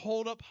to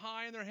hold up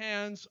high in their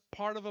hands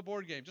part of a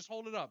board game. Just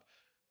hold it up.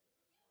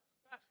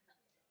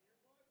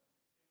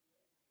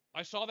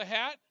 I saw the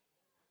hat.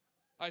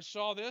 I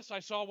saw this.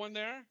 I saw one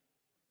there.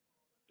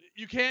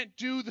 You can't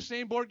do the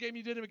same board game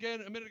you did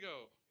again a minute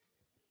ago.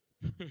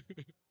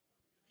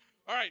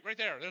 All right, right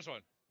there. There's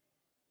one.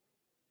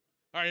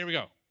 All right, here we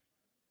go.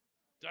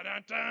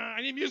 Da-da-da.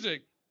 I need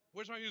music.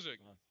 Where's my music?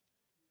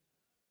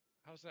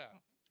 How's that?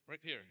 Right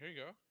here. Here you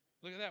go.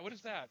 Look at that. What is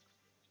that?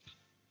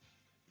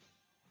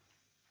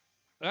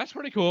 That's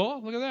pretty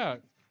cool. Look at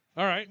that.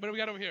 All right, what do we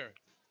got over here?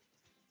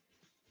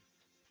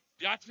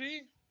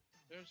 Yahtzee?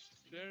 There's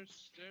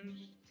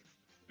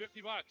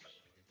 $50. All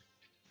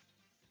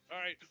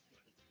right.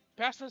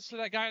 Pass this to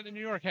that guy in the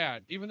New York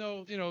hat. Even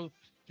though, you know,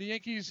 the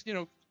Yankees,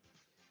 the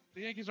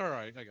Yankees are all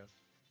right, I guess.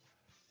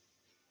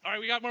 All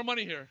right, we got more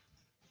money here.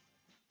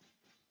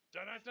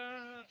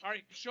 Da-da-da. All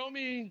right, show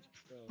me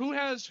who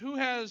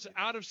has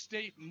out of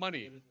state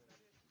money.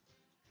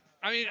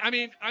 I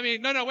mean,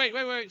 no,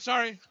 wait.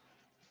 Sorry.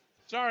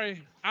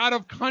 Out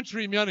of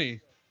country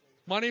money.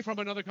 Money from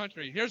another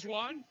country. Here's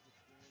one.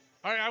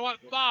 All right, I want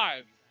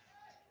 5.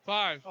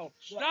 5. Oh,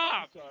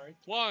 stop. Sorry.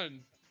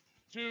 1,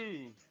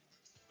 2,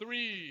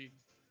 3,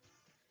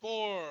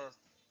 4,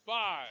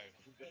 5.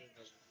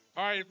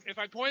 All right, if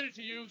I point it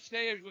to you,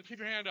 keep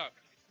your hand up.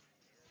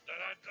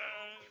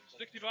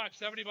 $60,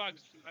 $70.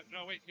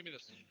 No, wait, give me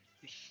this.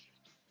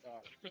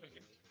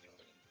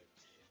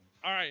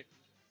 All right.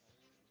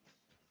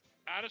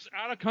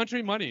 Out of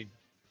country money.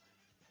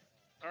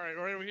 All right,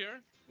 right over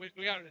here. We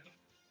got it.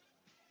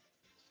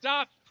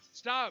 Stop.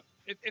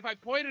 If I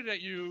pointed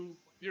at you,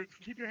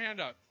 keep your hand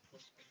up.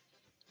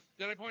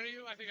 Did I point at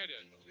you? I think I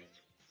did.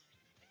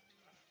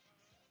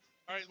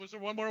 All right, was there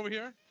one more over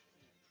here?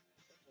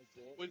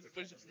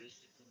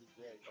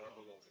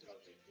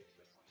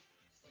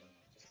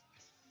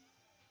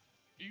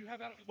 Do you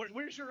have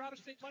where's your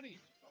out-of-state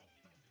money?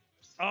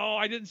 Oh,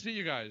 I didn't see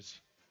you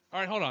guys. All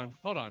right, hold on.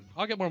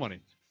 I'll get more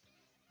money.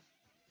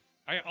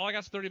 All I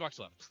got is $30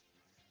 left.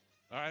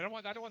 All right, I don't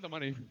want the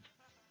money.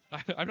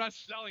 I'm not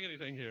selling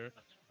anything here.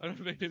 I don't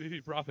make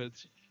any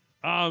profits.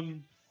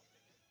 Ba-da-ba.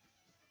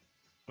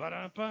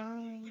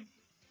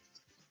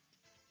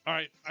 All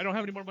right, I don't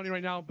have any more money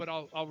right now, but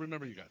I'll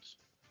remember you guys.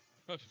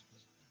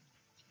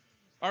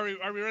 Are we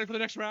ready for the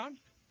next round?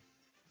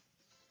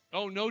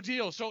 Oh, no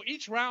deal. So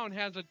each round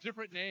has a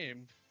different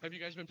name. Have you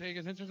guys been paying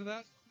attention to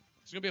that?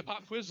 It's gonna be a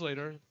pop quiz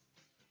later.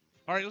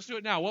 All right, let's do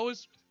it now.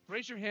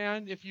 Raise your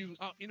hand if you.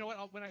 You know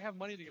what? When I have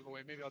money to give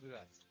away, maybe I'll do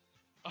that.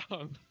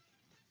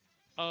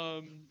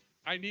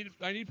 I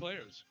need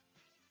players.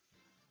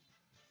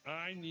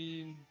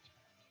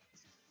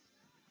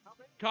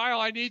 Kyle,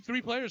 I need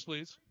 3 players,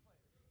 please.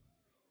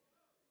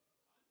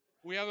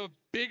 We have a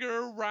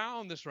bigger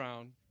round this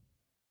round.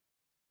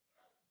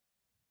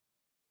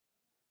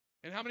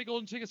 And how many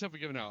golden tickets have we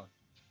given out?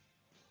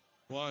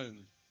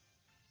 1.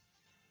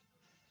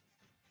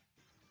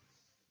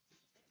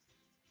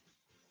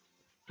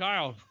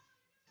 Kyle. All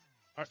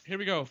right, here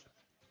we go.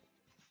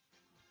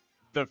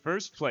 The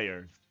first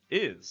player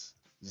is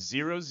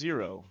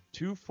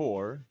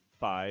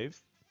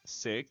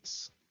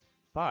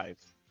 0024565.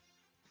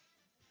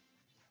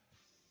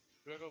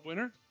 Do I have a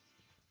winner?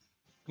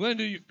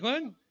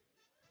 Glenn?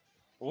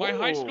 My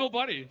high school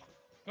buddy.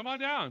 Come on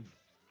down.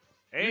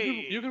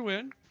 Hey. You can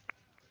win.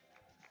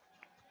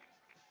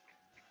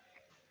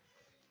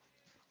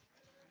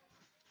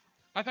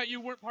 I thought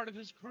you weren't part of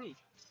his group.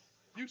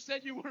 You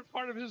said you weren't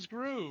part of his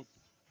group.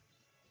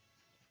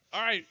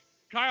 All right,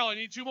 Kyle, I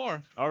need 2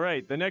 more. All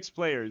right, the next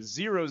player is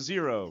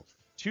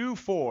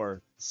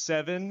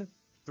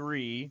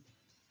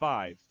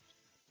 0024735.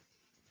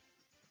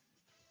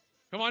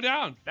 Come on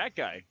down. That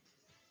guy.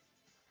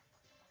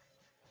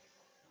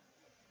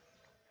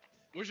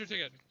 Where's your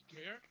ticket?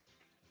 Here?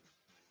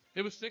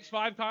 It was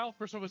 6-5, Kyle.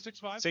 First one was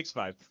 6-5?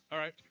 6-5. All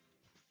right.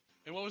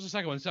 And what was the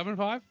second one?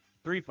 7-5?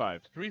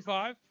 3-5.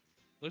 3-5?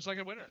 Looks like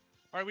a winner.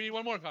 All right, we need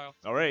one more, Kyle.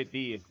 All right,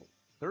 the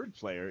third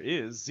player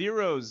is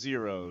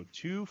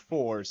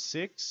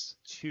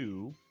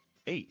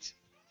 0024628.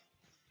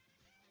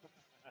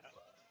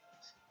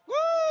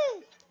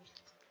 Woo!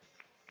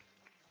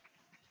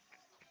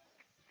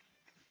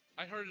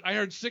 I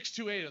heard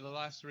 628 of the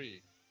last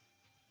three,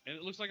 and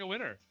it looks like a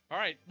winner. All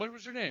right, what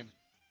was your name?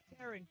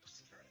 Gary.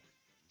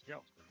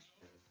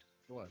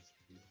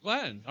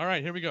 Glenn. All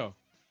right, here we go.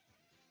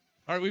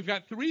 All right, we've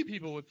got 3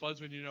 people with Buzz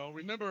When You Know.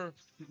 Remember,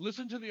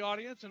 listen to the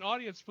audience, and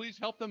audience, please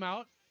help them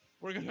out.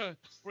 We're gonna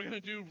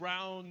do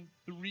round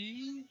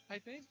 3, I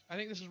think. I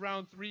think this is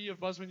round 3 of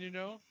Buzz When You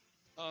Know.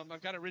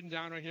 I've got it written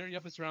down right here.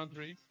 Yep, it's round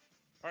 3.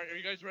 All right, are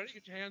you guys ready?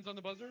 Get your hands on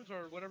the buzzers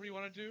or whatever you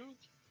want to do.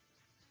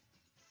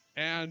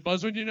 And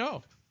buzz when you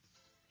know.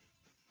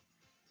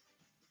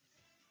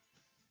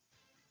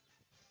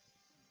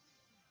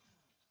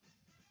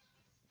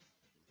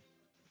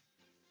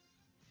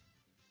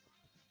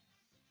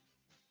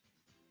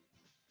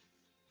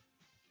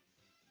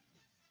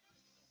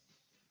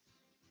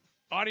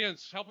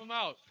 Audience, help them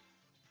out.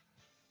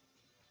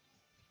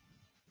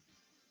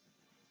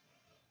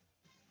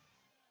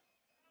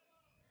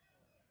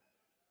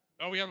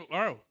 Oh, we have. Oh,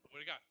 what do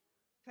you got?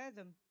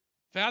 Fathom.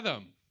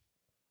 Fathom.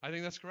 I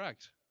think that's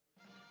correct.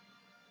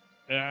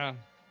 Yeah.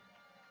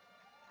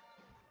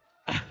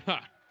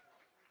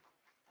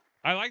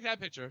 I like that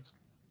picture.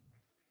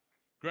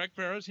 Greg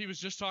Ferris, he was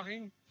just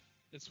talking.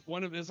 It's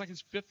like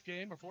his 5th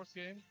game or 4th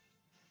game.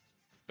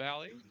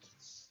 Bally.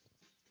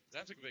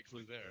 That's a big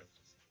clue there.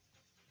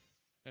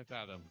 And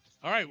Fathom.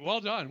 All right, well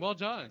done, well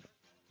done.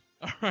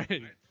 All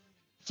right.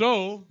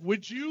 So,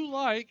 would you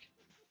like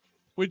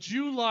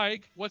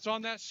what's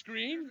on that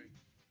screen?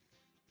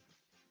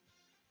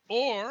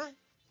 Or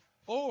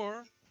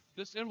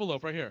this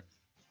envelope right here.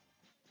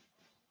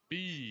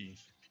 B.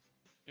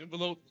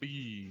 Envelope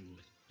B.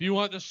 Do you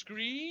want the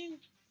screen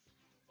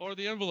or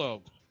the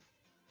envelope?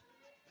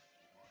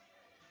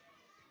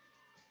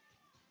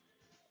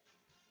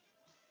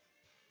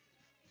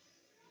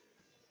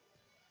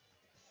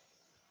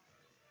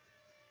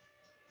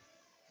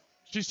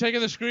 She's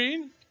taking the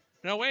screen?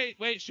 No, wait.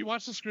 She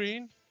wants the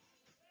screen.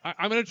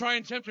 I'm going to try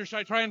and tempt her. Should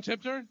I try and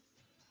tempt her?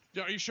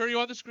 Are you sure you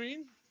want the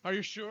screen? Are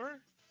you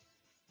sure?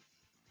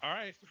 All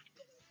right.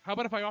 How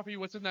about if I offer you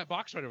what's in that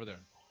box right over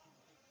there?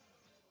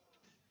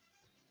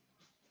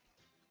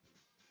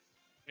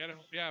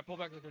 Yeah, pull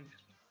back the thing.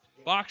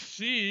 Box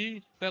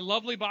C, that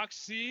lovely box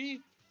C,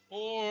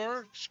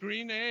 or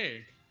screen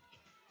A.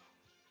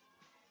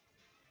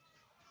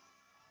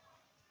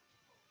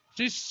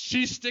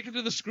 She's sticking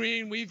to the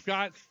screen.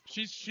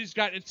 She's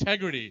got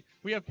integrity.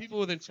 We have people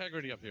with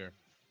integrity up here.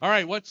 All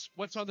right, what's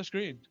on the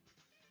screen?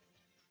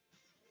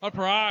 A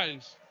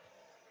prize.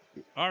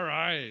 All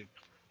right.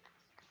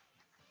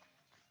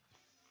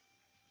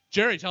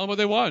 Jerry, tell them what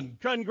they won.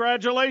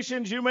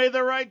 Congratulations, you made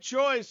the right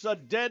choice. A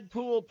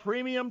Deadpool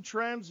Premium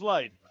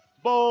Translite.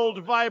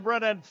 Bold,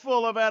 vibrant, and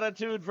full of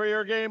attitude for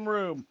your game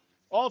room.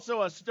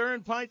 Also a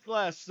Stern pint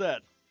glass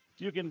set.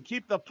 You can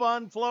keep the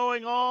fun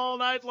flowing all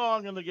night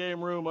long in the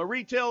game room. A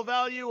retail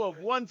value of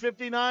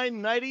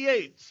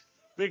 $159.98.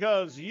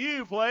 Because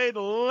you played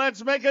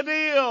Let's Make a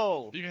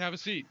Deal. You can have a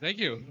seat. Thank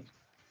you.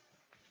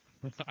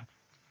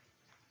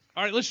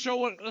 All right, let's show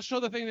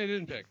the thing they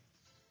didn't pick.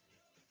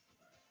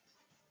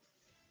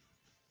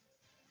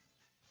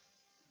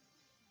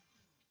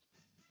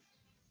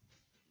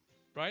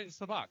 Right? It's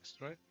the box,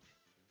 right?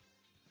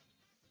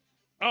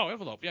 Oh,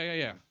 envelope.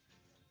 Yeah.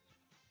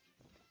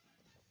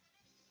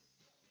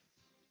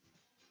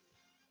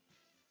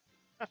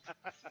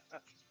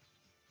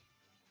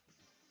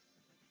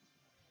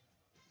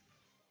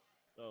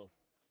 Oh.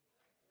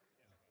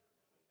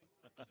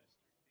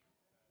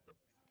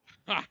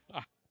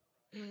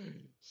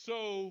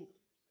 So,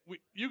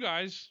 you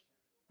guys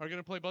are going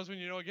to play Buzz When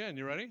You Know again.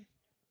 You ready?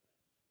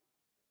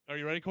 Are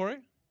you ready, Corey?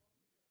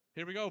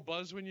 Here we go.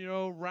 Buzz When You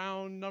Know,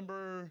 round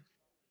number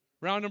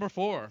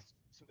 4.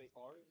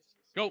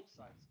 Go.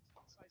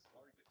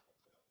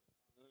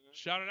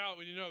 Shout it out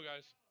when you know,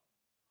 guys.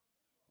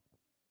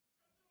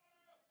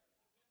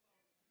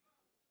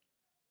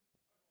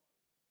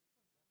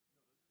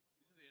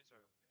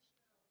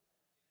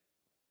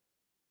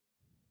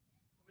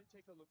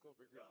 Take a look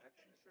over here. I'm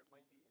pretty sure it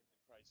might be in the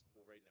prize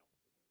pool right now.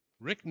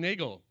 Rick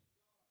Nagel.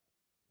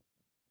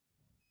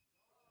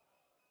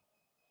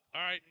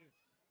 All right.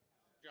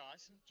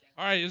 Jaws.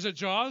 All right. Is it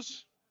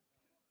Jaws?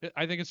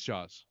 I think it's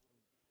Jaws.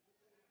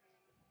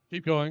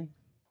 Keep going.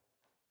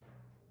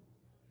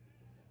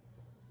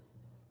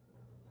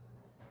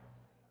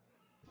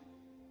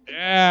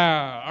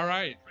 Yeah. All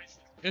right.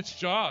 It's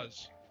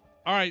Jaws.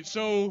 All right.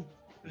 So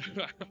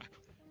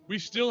we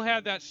still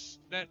had that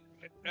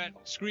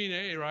screen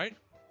A, right?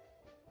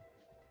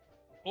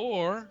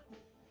 Or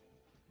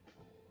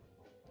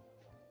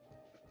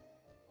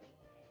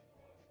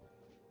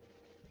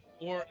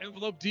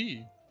envelope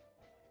D.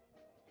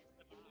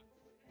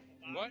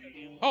 What?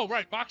 Oh,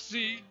 right. Box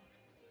C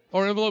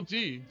or envelope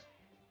D.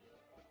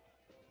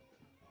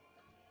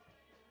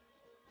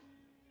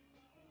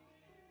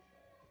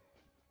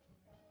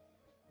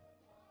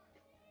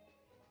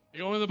 You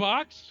going in the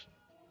box?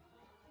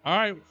 All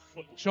right.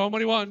 Show them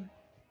what he won.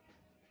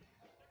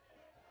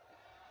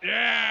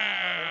 Yeah.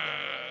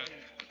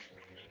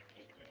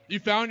 You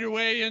found your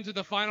way into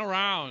the final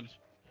round.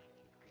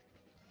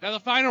 Now the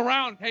final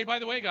round. Hey, by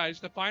the way, guys,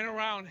 the final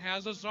round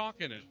has a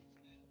Zonk in it.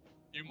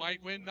 You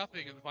might win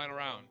nothing in the final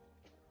round.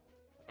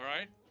 All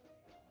right,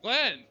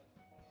 Glenn.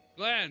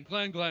 What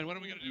are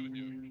we gonna do with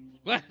you,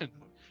 Glenn?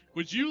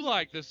 Would you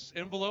like this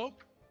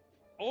envelope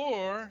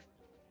or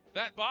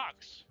that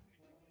box?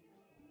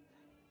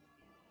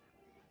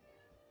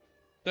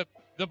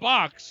 The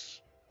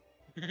box.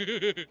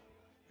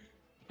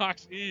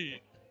 Box E.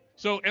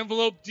 So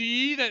envelope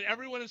D that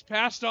everyone has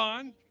passed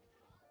on,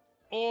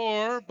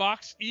 or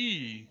box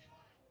E.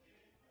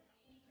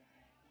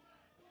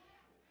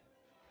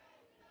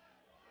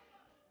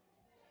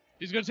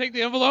 He's gonna take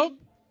the envelope.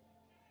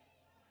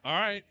 All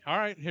right.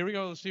 Here we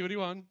go. Let's see what he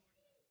won.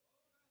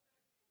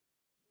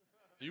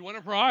 You won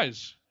a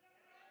prize.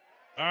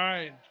 All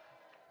right,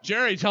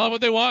 Jerry, tell them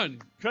what they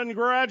won.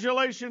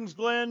 Congratulations,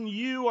 Glenn.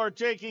 You are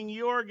taking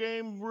your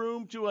game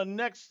room to a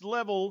next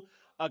level,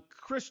 a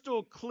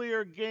crystal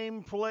clear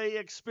gameplay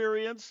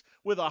experience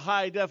with a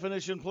high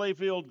definition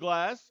playfield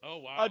glass, Oh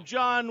wow. a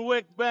John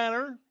Wick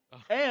banner,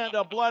 and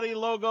a bloody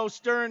logo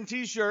Stern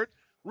t-shirt.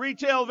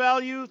 Retail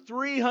value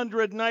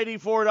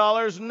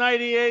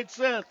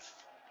 $394.98.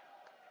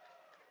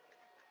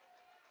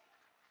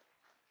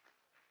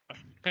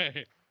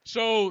 Hey,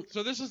 so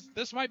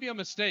this might be a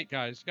mistake,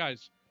 guys.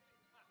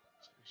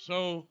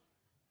 So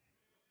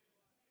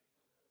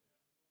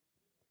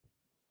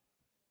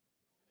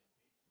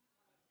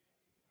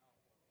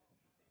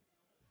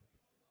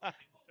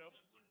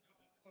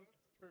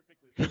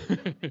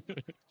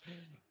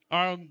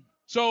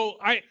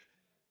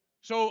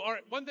all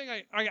right, one thing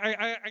I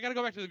gotta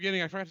go back to the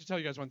beginning. I forgot to tell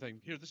you guys one thing.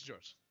 Here, this is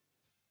yours.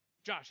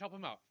 Josh, help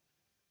him out.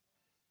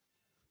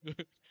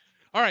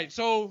 All right,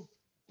 so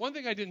one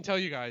thing I didn't tell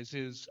you guys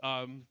is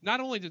not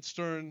only did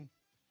Stern,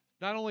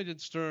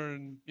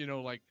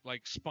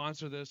 like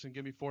sponsor this and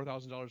give me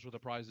 $4,000 worth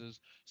of prizes.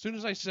 As soon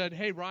as I said,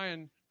 "Hey,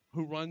 Ryan,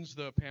 who runs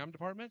the PAM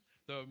department,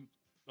 the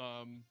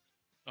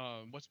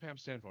what's PAM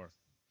stand for?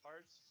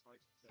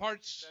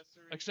 Parts,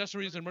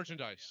 accessories, and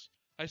merchandise."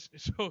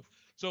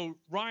 So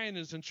Ryan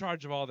is in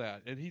charge of all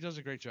that, and he does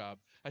a great job.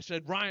 I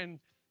said, "Ryan,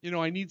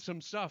 I need some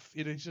stuff."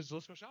 He says,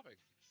 "Let's go shopping."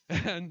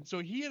 And so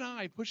he and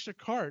I pushed a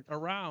cart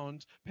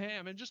around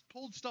Pam and just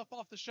pulled stuff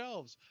off the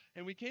shelves.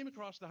 And we came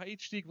across the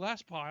HD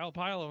glass pile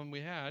of them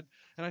we had.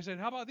 And I said,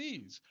 "How about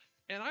these?"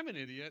 And I'm an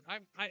idiot.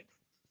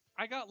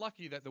 I got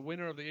lucky that the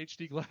winner of the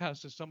HD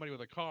glass is somebody with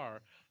a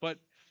car. But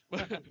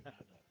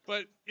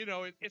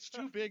it's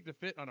too big to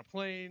fit on a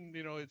plane.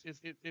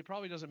 It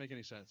probably doesn't make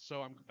any sense.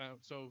 So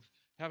so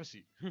have a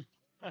seat.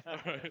 All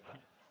right.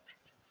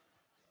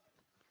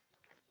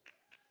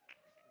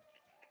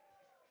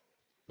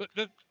 But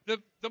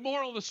the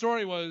moral of the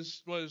story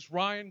was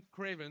Ryan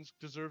Cravens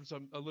deserves a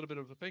little bit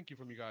of a thank you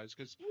from you guys,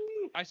 because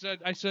I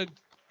said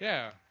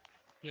yeah.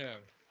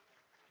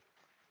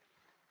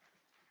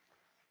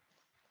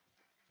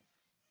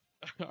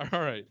 All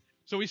right.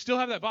 So we still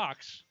have that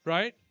box,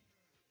 right?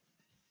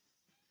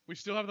 We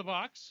still have the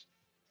box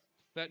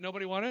that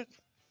nobody wanted.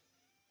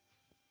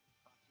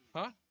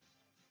 Huh?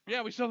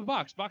 Yeah, we still have the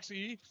box. Box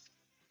E.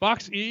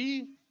 Box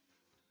E.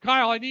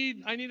 Kyle, I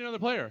need another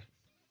player.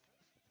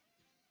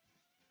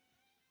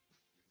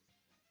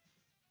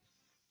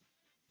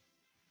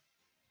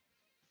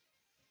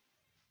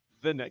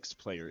 The next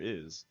player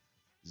is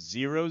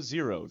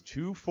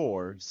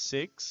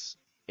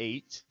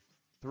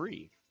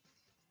 0024683.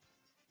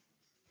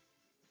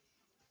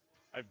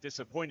 I've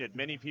disappointed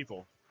many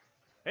people.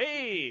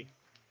 Hey!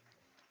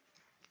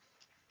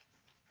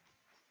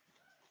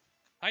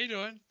 How you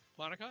doing,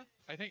 Monica?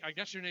 I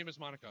guess your name is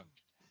Monica.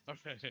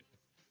 Okay.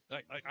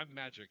 I'm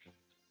magic.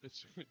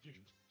 It's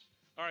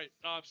all right.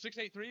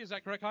 683. Is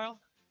that correct, Kyle?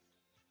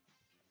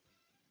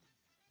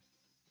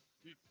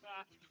 You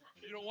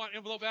don't want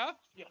envelope F?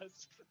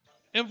 Yes.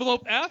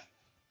 Envelope F?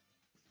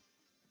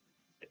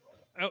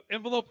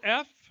 Envelope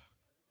F?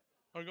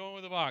 Or going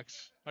with the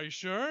box? Are you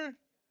sure?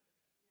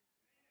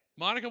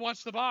 Monica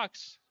wants the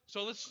box.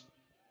 So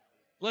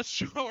let's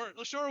show her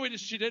what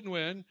she didn't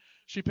win.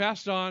 She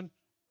passed on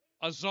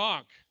a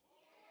zonk.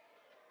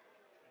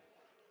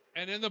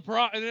 And in the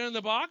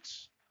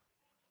box?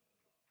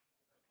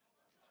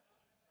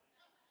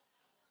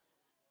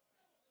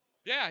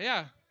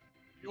 Yeah.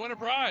 You won a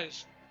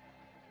prize.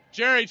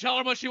 Jerry, tell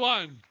her what she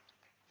won.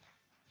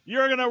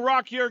 You're going to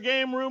rock your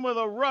game room with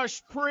a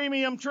Rush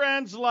Premium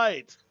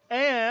Translite.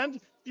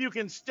 And you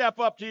can step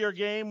up to your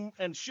game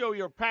and show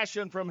your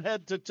passion from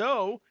head to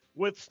toe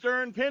with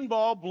Stern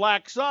Pinball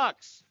Black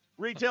Socks.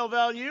 Retail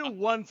value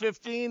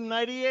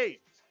 $115.98.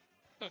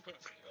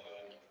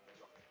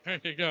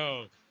 There you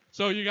go.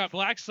 So you got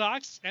black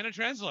socks and a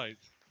Translite.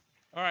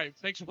 All right,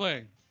 thanks for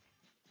playing.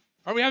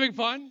 Are we having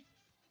fun?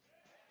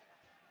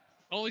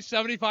 Only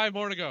 75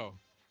 more to go.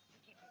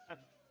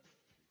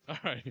 All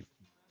right.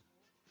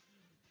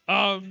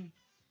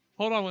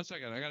 Hold on one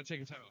second. I got to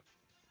take a time out.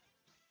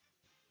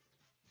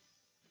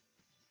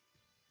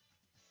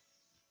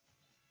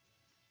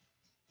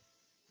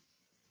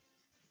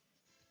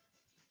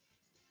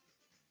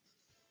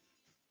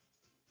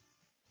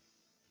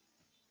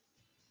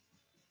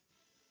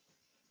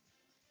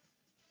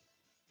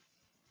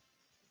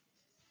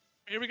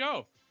 here we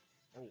go.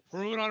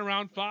 We're moving on to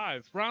round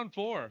 5. Round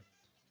 4.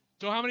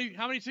 So how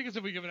many tickets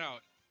have we given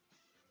out?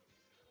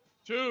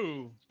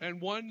 2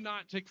 and 1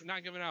 not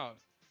given out.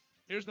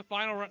 Here's the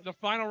final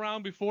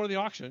round before the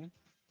auction.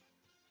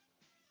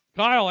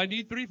 Kyle, I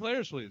need 3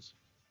 players, please.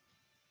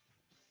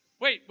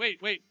 Wait.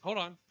 Hold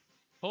on.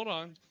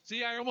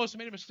 See, I almost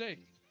made a mistake.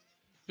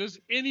 Does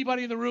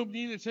anybody in the room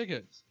need a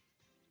ticket?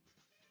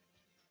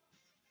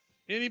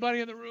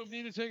 Anybody in the room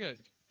need a ticket?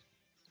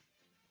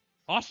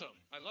 Awesome.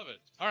 I love it.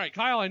 All right,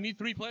 Kyle, I need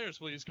 3 players,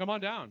 please. Come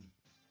on down.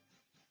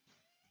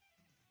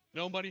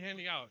 Nobody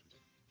handing out.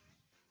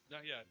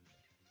 Not yet.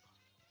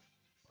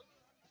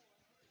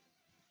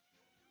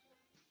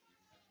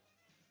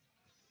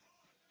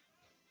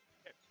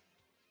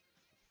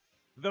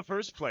 The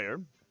first player,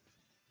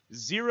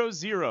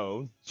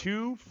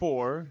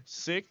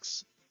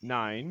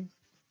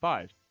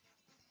 00246995.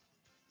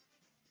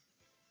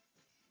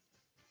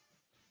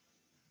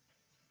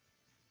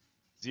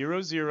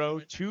 Zero zero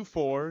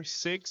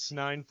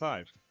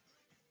 24695.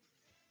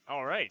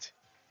 All right.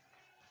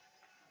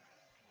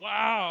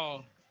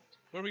 Wow.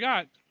 What do we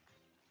got?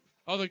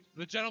 Oh, the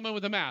gentleman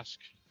with the mask.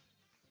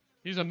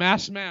 He's a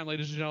masked man,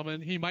 ladies and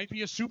gentlemen. He might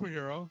be a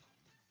superhero.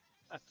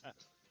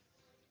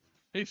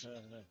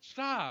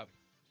 Stop.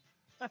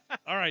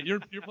 All right, you're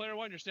player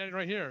 1. You're standing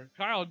right here.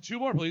 Kyle, 2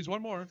 more, please.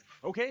 1 more.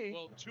 Okay.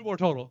 Well, 2 more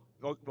total.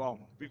 Well,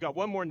 we've got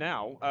one more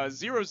now.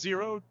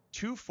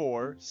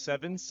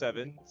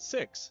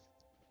 0024776.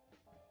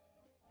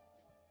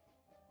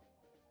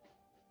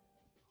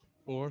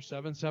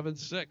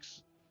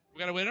 4776. We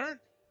got a winner?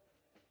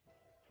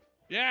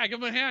 Yeah, give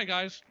him a hand,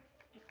 guys.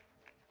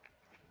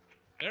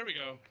 There we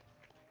go.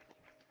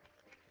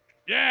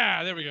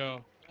 Yeah, there we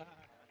go.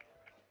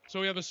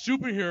 So we have a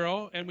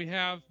superhero, and we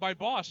have my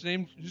boss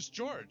named just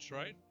George,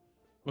 right?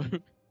 All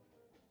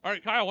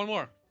right, Kyle, 1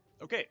 more.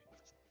 Okay.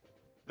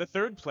 The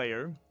third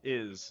player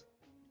is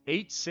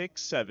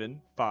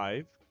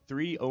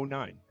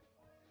 8675309.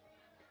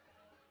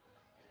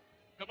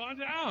 Come on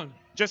down.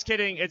 Just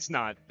kidding, it's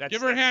not.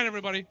 Give her a hand,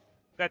 everybody.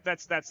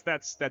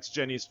 That's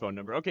Jenny's phone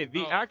number. Okay,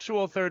 the Oh.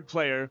 actual third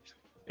player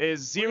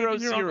is We're gonna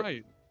be here all 00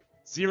 night.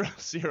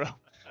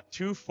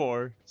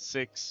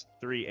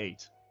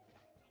 24638.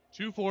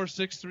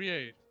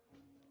 24638.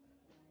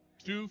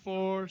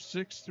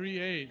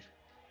 24638.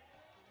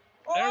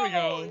 There we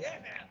go. Yeah.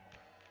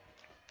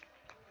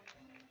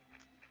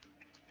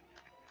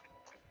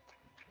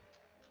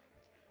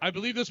 I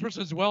believe this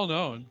person's well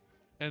known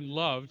and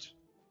loved,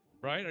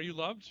 right? Are you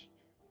loved?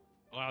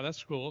 Wow,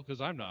 that's cool because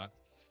I'm not.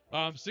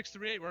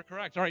 638, we're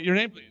correct. All right, your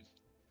name, please.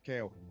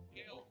 Kale.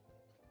 Gail.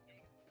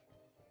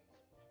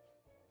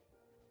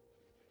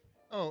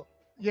 Oh,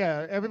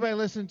 yeah. Everybody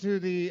listen to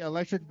the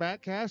Electric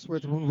Backcast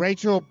with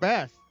Rachel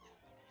Beth.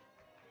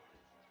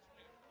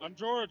 I'm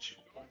George.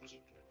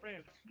 All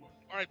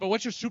right, but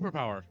what's your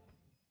superpower?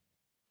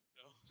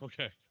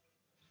 Okay.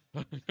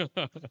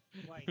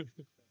 Dwight.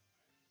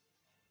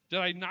 Did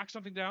I knock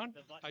something down?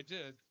 The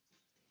button.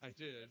 I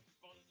did.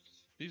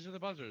 These are the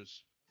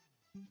buzzers.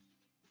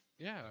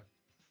 Yeah.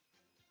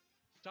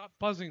 Stop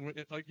buzzing.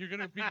 Like you're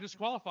gonna be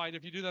disqualified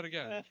if you do that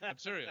again. I'm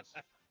serious.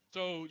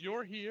 So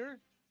you're here.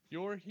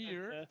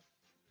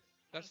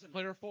 That's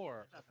player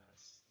 4.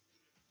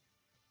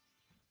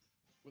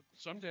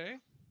 Someday.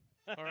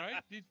 All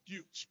right.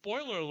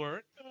 Spoiler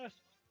alert.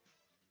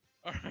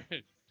 All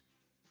right.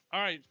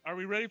 All right. Are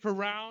we ready for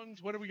round?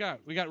 What do we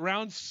got? We got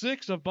round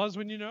 6 of Buzz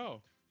When You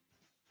Know.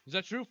 Is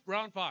that true?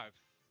 Round 5.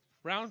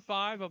 Round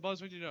 5 of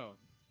Buzz When You Know.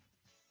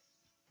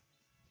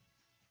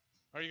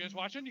 Are you guys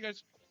watching? You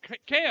guys,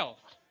 Kale,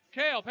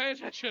 pay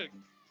attention.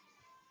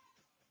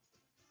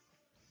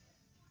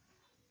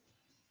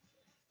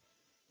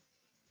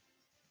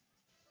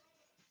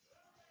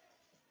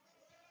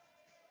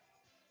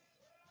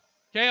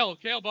 Kale,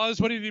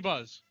 buzz. What did he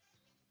buzz?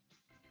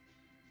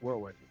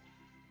 Whirlwind.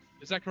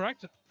 Is that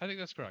correct? I think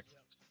that's correct.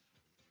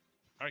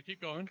 All right, keep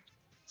going.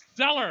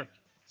 Stellar.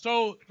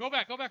 So go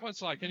back 1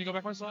 slide. Can you go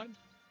back 1 slide?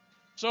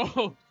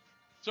 So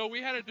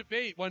we had a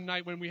debate one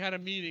night when we had a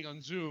meeting on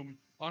Zoom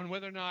on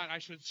whether or not I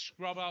should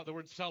scrub out the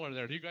word seller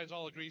there. Do you guys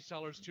all agree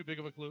seller's too big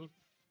of a clue?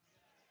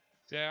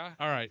 Yeah?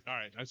 All right.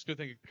 That's a good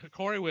thing.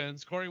 Corey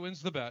wins. Corey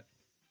wins the bet.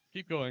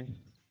 Keep going.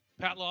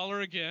 Pat Lawler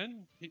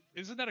again.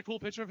 Isn't that a cool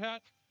picture of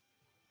Pat?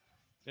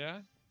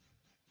 Yeah?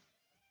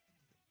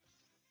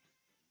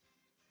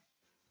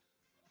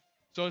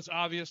 So it's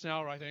obvious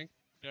now, I think.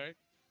 Okay?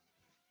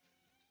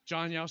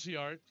 John Yelsey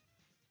art.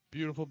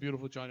 Beautiful,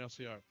 beautiful John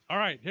Yelsey art. All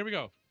right, here we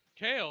go.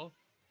 Kale.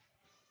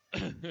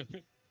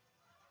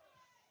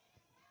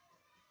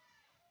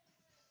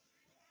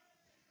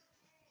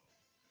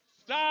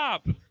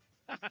 Stop!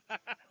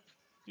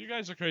 You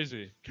guys are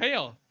crazy.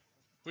 Kale,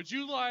 would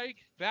you like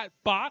that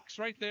box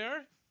right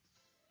there?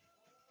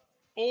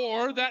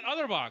 Or that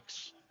other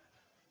box?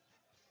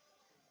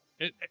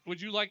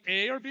 Would you like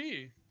A or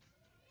B?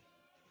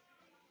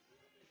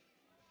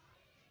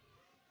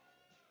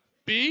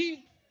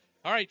 B?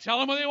 All right, tell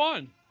them what they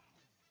won.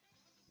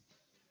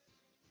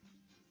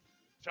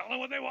 Tell them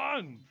what they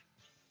won.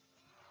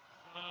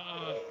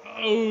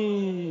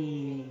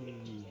 Oh.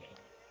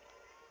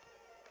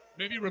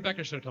 Maybe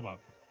Rebecca should come up.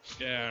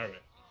 Yeah, all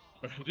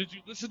right. Did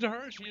you listen to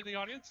her? Is she in the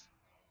audience?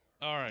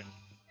 All right.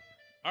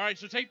 All right,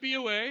 so take B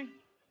away.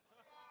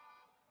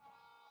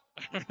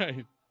 All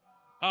right.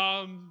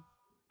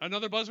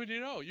 Another buzz when you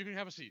know. You can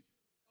have a seat.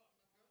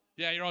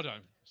 Yeah, you're all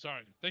done.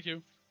 Sorry. Thank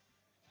you.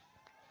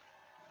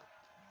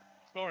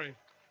 Corey.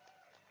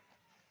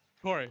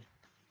 All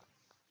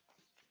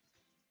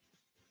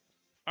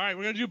right,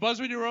 we're going to do buzz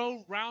when you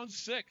roll round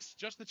 6.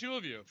 Just the two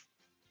of you.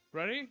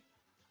 Ready?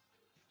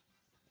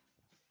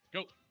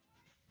 Go.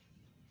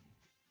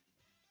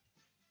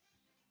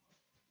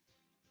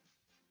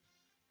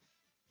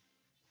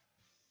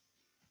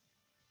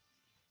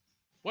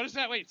 What is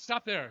that? Wait,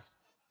 stop there.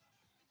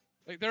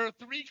 Like, there are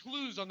 3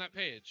 clues on that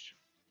page.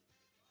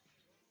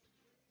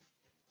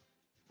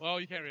 Well,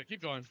 you can't read it.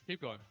 Keep going.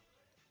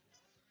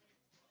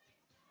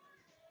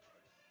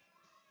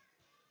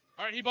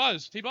 All right, he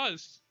buzzed.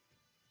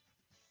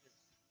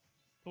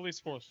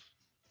 Police force.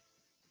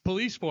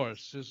 Police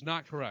force is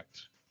not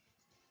correct.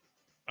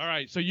 All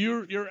right, so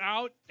you're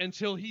out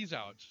until he's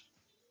out,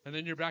 and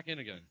then you're back in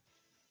again.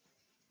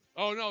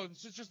 Oh no,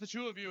 it's just the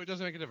two of you. It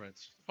doesn't make a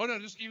difference. Oh no,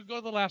 just you go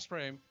to the last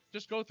frame.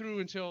 Just go through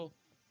it.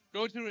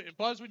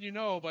 Buzz when you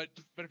know, but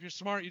if you're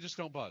smart, you just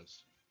don't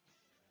buzz.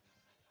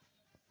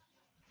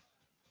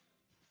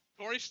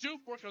 Corey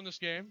Stoop worked on this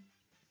game.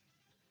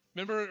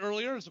 Remember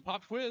earlier? It was a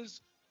pop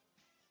quiz.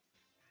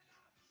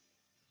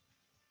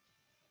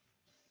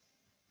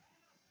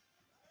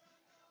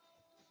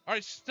 All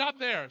right, stop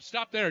there.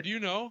 Do you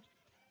know?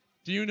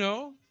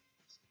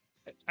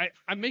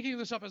 I'm making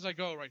this up as I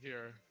go right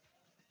here.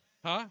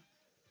 Huh?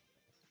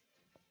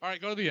 All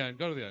right, go to the end.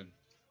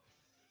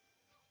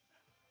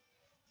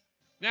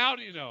 Now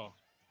do you know?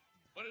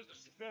 What is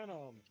this?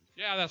 Venom.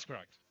 Yeah, that's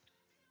correct.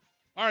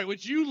 All right,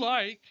 would you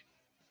like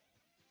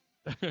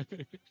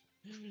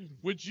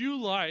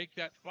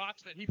that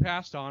box that he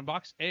passed on,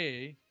 box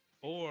A,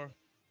 or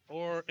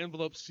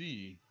envelope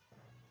C?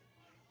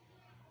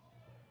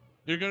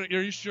 Are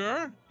you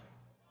sure?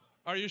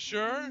 Are you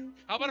sure?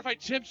 How about if I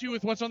tempt you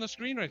with what's on the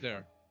screen right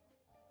there?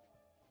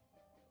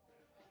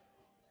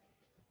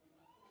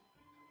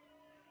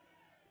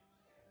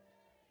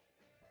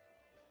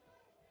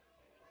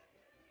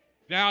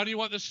 Now, do you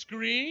want the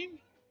screen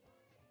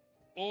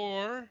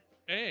or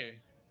A?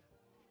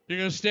 You're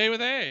going to stay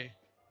with A.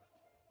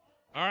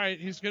 All right,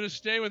 he's going to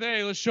stay with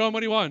A. Let's show him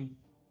what he won.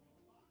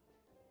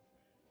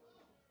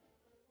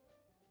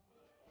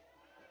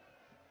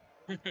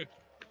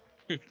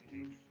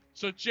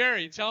 So,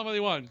 Jerry, tell him what he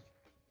won.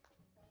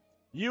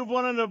 You've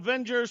won an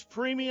Avengers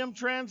Premium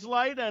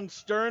Translite and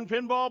Stern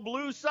Pinball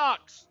Blue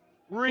Socks.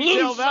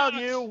 Retail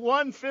value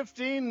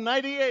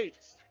 $115.98.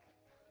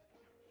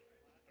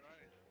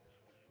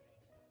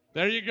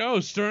 There you go,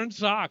 Stern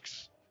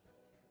socks.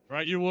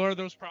 Right, you wore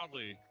those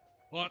proudly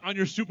on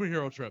your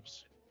superhero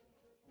trips.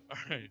 All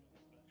right.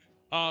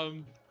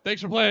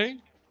 Thanks for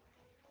playing.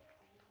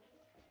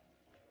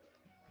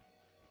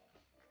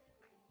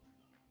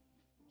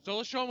 So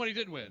let's show him what he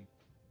didn't win.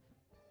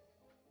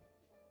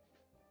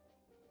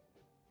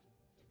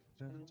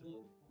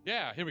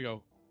 Yeah, here we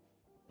go.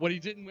 What he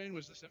didn't win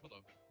was this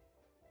envelope.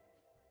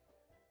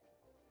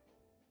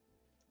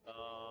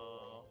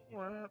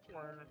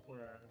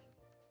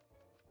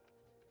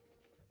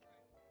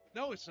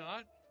 No, it's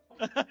not.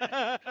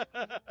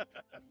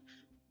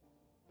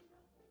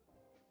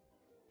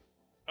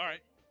 All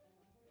right.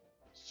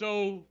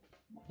 So,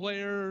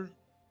 player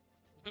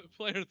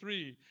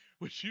 3,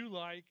 would you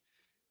like?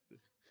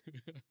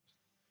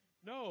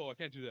 No, I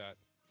can't do that.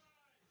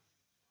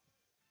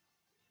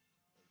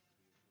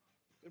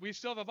 We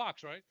still have a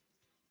box, right?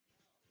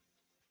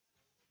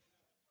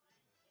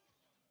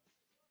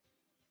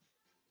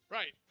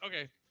 Right.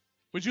 Okay.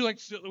 Would you like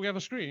to? We have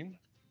a screen.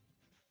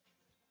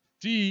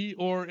 D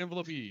or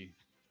envelope E?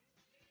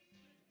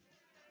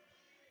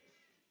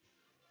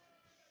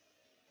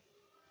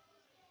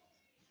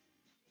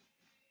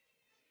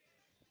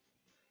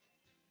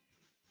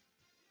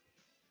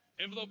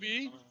 Envelope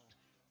E?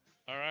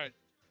 All right.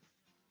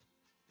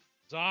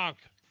 Zonk.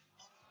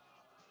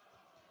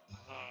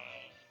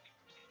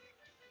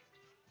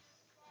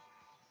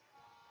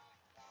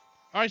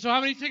 All right, so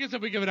how many tickets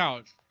have we given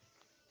out?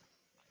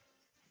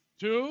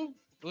 2?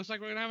 It looks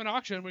like we're going to have an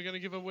auction. We're going to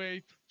give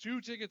away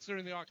 2 tickets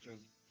during the auction.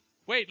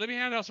 Wait, let me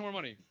hand out some more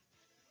money.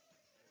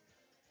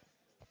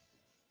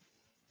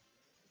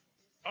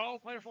 Oh,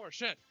 player 4.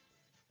 Shit.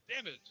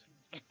 Damn it.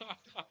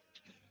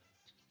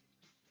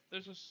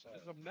 There's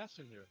a mess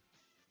in here.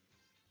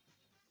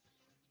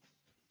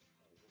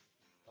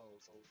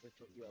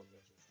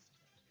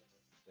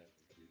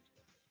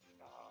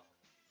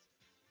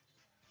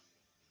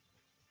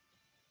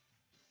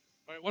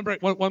 All right, one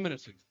break. One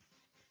minute, please.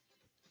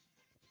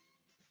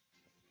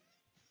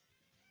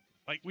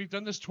 Like, we've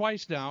done this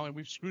twice now, and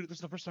we've screwed it. This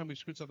is the first time we've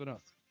screwed something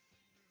up.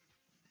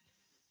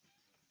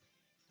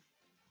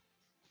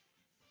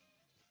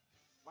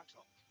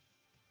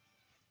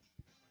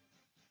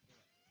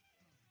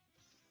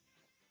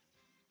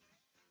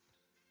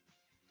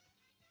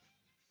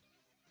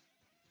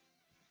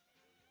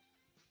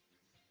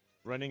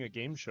 Running a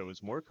game show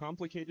is more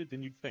complicated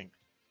than you'd think.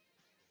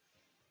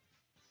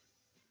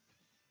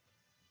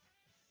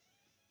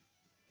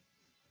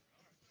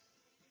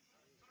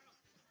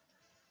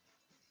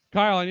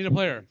 Kyle, I need a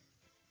player.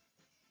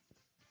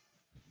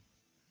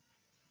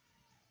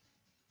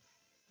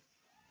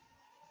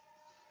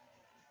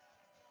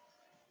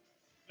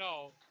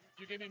 No,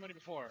 you gave me money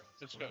before.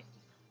 It's good.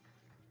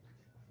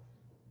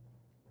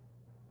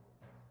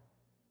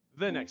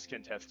 The next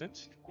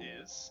contestant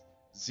is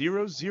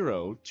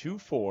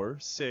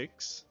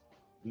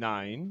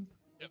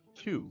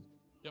 0024692.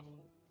 Yep.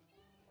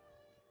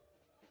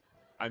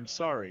 I'm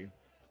sorry.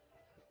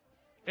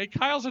 Hey,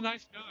 Kyle's a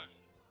nice guy.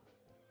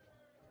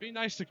 Be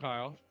nice to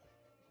Kyle.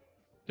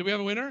 Do we have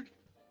a winner?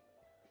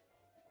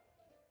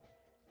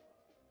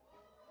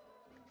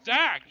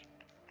 Zach!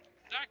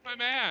 Zach, my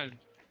man.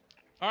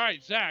 All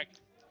right, Zach.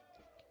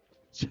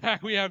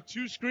 Zach, we have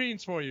 2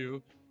 screens for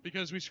you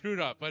because we screwed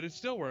up, but it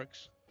still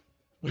works.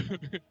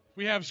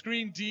 We have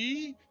screen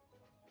D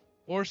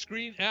or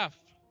screen F.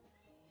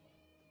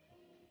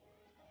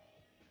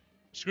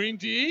 Screen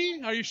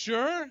D? Are you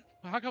sure?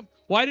 How come?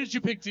 Why did you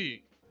pick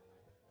D?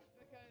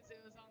 Because it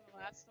was on the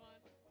last one.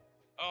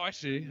 Oh, I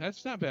see.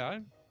 That's not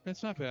bad.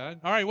 That's not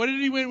bad. All right, what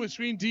did he win with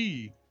screen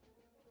D?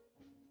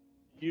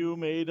 You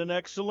made an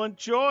excellent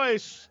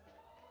choice.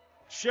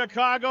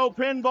 Chicago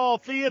Pinball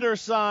Theater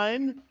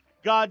sign,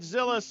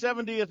 Godzilla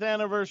 70th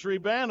anniversary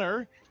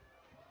banner,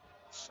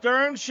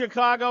 Stern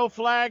Chicago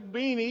flag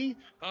beanie,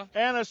 Huh?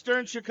 and a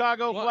Stern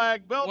Chicago What?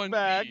 flag belt 1B.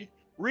 bag.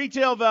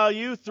 Retail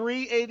value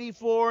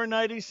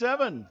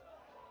 $384.97.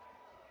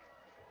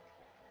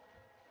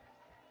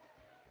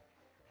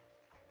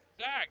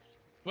 Zach.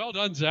 Well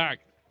done, Zach.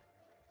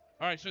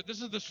 All right, so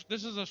this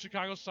is a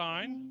Chicago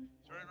sign.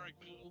 It's very, very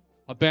cool.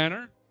 A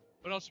banner.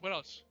 What else? What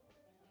else?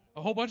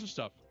 A whole bunch of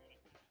stuff.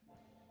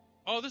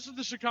 Oh, this is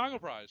the Chicago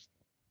prize.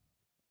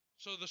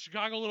 So the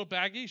Chicago little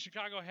baggie,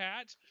 Chicago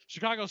hat,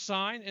 Chicago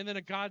sign, and then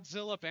a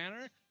Godzilla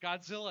banner.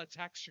 Godzilla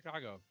attacks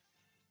Chicago.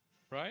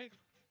 Right?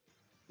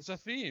 It's a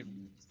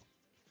theme.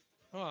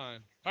 Come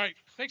on. All right,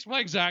 thanks for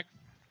playing, Zach.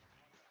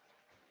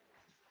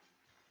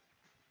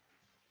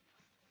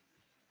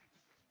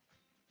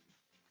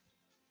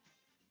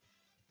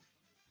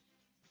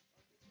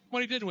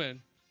 What he did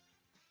win.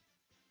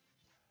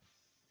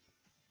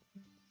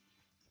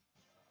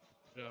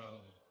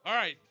 All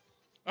right.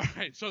 All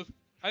right. So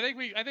I think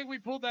we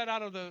pulled that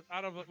out of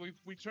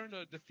we turned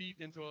a defeat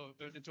into a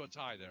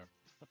tie there.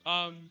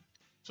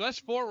 So that's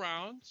 4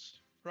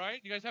 rounds, right?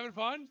 You guys having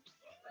fun?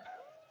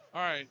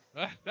 All right.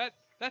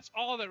 That's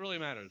all that really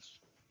matters.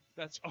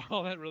 That's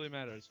all that really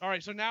matters. All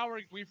right. So now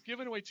we've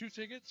given away 2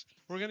 tickets.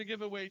 We're gonna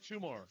give away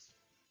 2 more.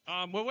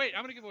 Well, wait.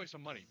 I'm gonna give away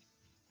some money.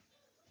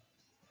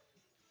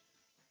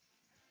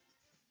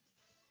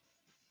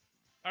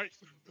 All right.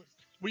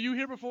 Were you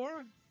here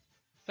before?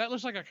 That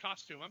looks like a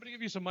costume. I'm gonna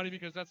give you some money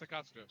because that's a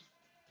costume.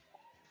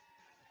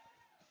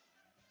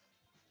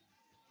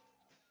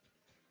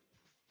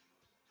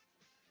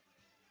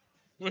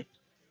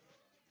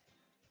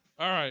 All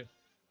right.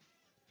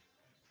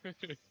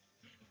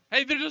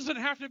 Hey, there doesn't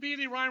have to be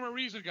any rhyme or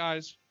reason,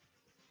 guys.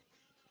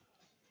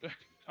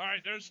 All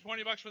right, there's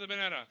 $20 for the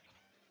banana.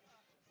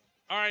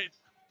 All right.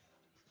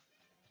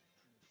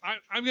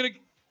 I'm gonna.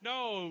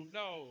 No.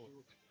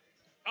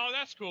 Oh,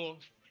 that's cool.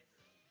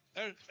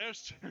 There's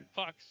 $10.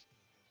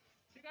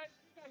 You guys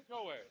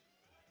go away.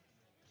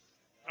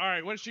 All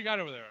right, what does she got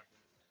over there?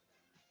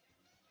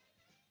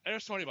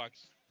 There's $20. All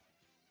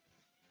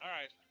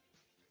right.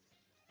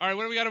 All right,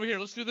 what do we got over here?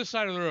 Let's do this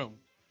side of the room.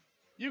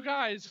 You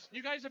guys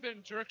have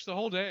been jerks the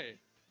whole day.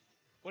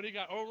 What do you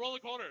got? Oh, roller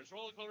coaters.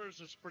 Roller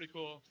coaters is pretty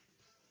cool.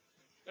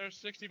 There's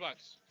 $60.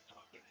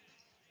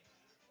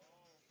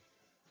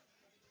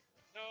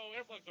 No,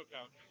 airplanes don't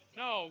count.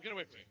 No, get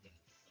away from me.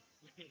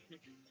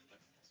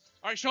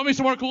 All right, show me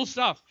some more cool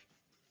stuff.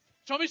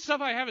 Show me stuff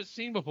I haven't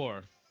seen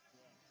before.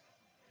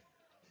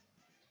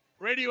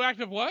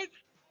 Radioactive what?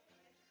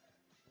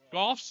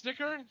 Golf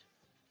sticker?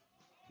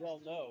 Well,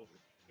 no.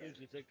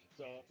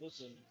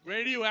 Listen.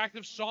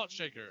 Radioactive salt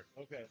shaker.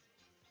 Okay.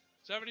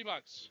 $70.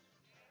 All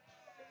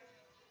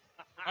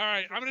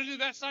right, I'm gonna do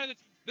that side.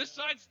 This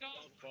side's done.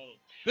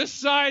 This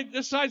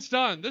side's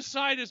done. This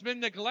side has been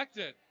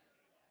neglected.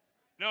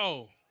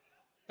 No,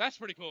 that's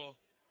pretty cool.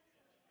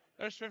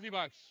 There's $50.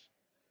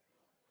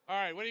 All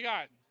right, what do you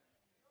got?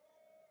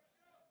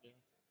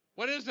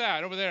 What is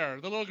that over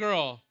there? The little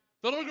girl.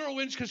 The little girl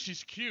wins because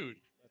she's cute.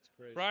 That's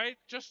crazy. Right?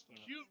 Just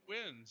cute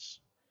wins.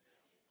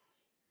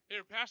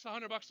 Here, pass the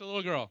 $100 to the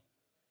little girl.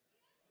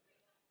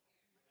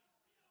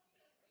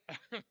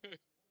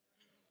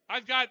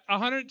 I've got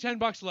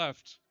 $110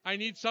 left. I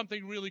need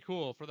something really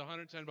cool for the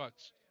 $110.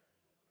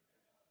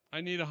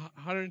 I need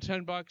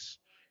 $110.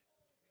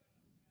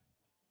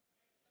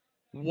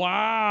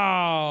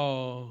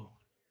 Wow.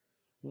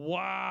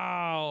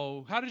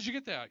 Wow. How did you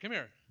get that? Come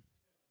here.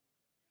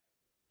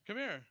 Come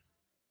here.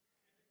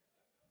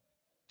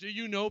 Do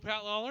you know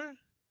Pat Lawler?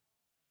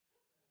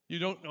 You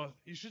don't know.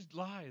 You should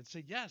lie and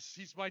say, yes,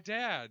 he's my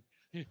dad.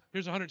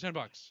 Here's $110.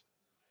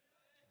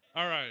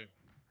 All right.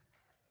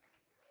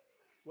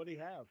 What do you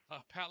have?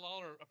 A Pat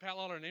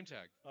Lawler name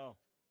tag. Oh.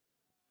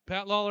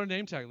 Pat Lawler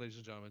name tag, ladies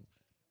and gentlemen.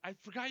 I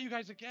forgot you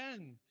guys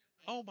again.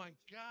 Oh my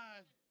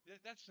God,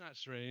 that's not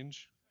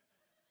strange.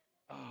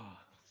 Oh,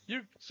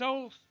 you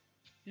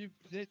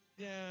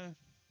yeah,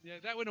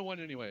 that wouldn't have won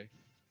anyway.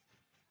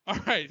 All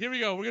right, here we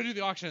go. We're gonna do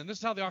the auction. This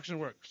is how the auction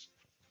works.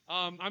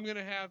 I'm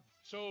gonna have,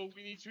 so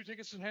we need 2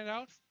 tickets to hand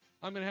out.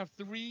 I'm gonna have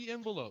 3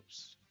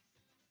 envelopes.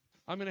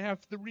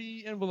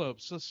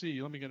 Let's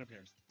see. Let me get up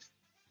here.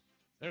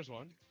 There's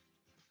 1.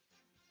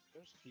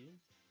 There's 2.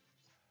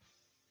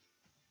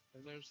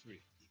 And there's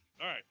 3.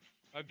 All right.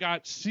 I've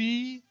got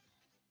C,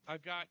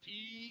 I've got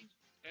E,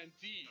 and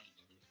D.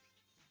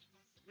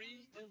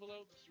 3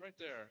 envelopes right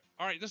there.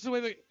 All right. This is the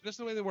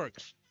way that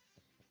works.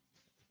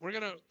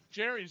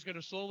 Jerry's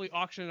gonna slowly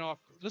auction off.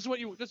 This is what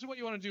you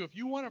want to do. If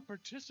you want to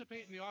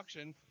participate in the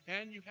auction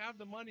and you have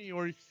the money,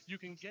 or you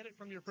can get it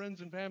from your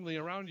friends and family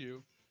around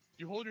you,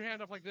 you hold your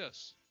hand up like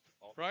this,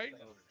 right?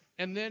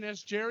 And then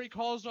as Jerry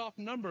calls off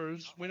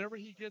numbers, whenever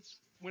he gets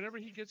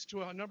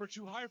to a number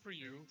too high for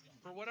you,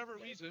 for whatever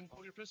reason,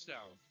 pull your fist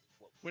down.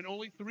 When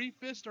only 3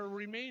 fists are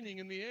remaining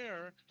in the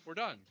air, we're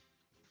done.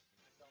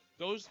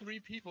 Those 3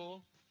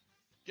 people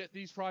get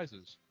these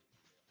prizes.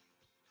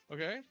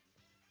 Okay?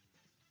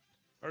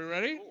 Are you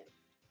ready?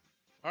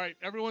 All right,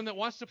 everyone that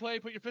wants to play,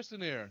 put your fist in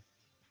the air.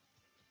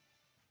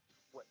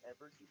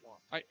 Whatever you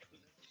want. I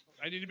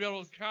need to be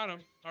able to count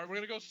them. All right, we're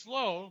gonna go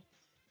slow.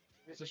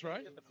 Is this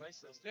right?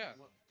 Yeah.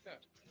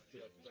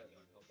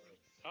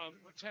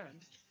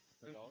 10.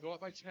 Go up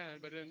by 10,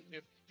 but then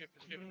if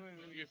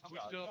we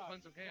still have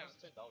tons of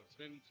hands,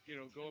 then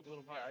go up a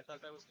little higher. I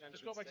thought that was kind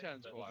Just go by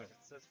 10s for a while.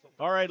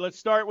 All right, let's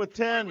start with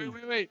 10.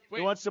 Wait.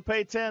 Who wants to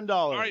pay $10?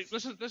 All right,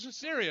 this is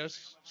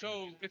serious.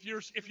 So if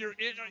you're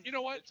in, you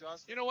know what?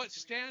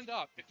 Stand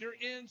up. If you're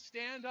in,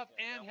 stand up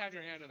and have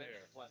your hand in the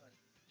air.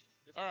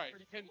 All right.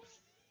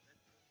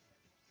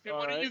 Can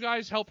one of you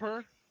guys help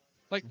her?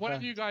 Like, one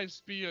of you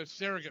guys be a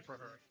surrogate for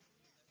her.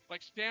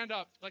 Like, stand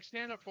up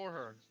for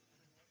her.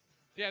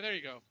 Yeah, there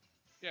you go.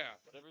 Yeah.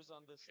 Whatever's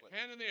on this list.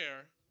 Hand in the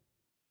air.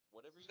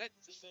 Whatever's there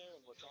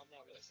and what's on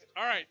that list.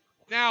 All right.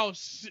 Now,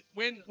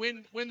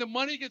 when the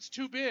money gets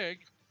too big,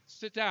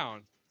 sit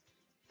down.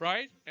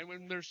 Right? And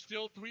when there's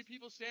still 3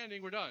 people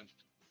standing, we're done.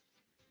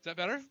 Is that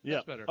better? Yeah.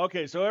 That's better.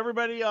 Okay, so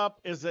everybody up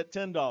is at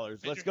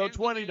 $10. Let's go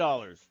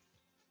 $20.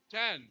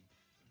 10.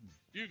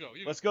 You go.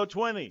 Let's go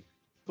 20.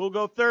 Who'll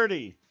go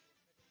 30?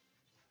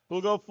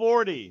 Who'll go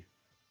 40?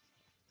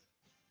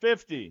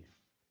 50?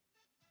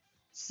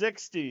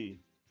 60?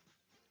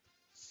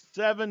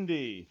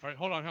 70? All right,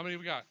 hold on. How many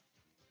we got? A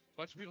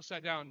bunch of people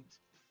sat down.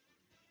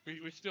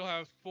 We still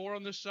have 4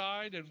 on this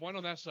side and 1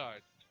 on that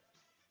side.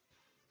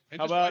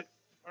 And How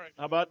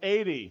about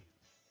 80?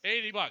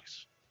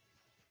 $80.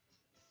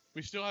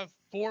 We still have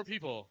 4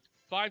 people,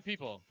 5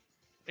 people.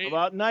 How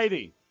about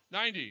 90?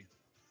 90.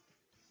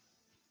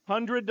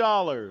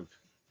 $100.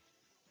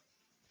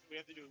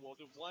 We'll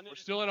do one. We're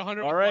still at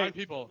 100 All with right. 5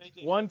 people.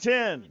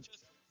 110.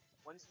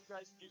 Once you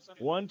guys do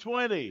something,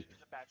 120.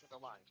 back to the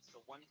line. So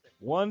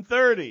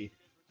 130.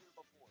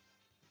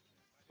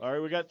 All right,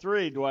 we got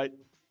 3, Dwight.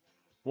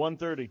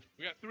 130.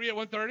 We got 3 at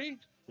 130.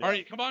 Yeah. All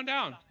right, come on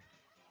down.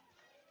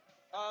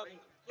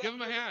 Give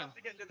him a hand.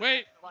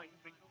 Wait.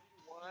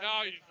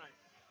 No.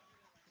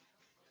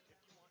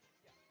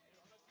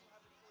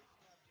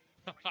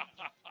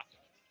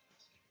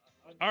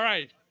 All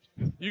right.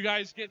 You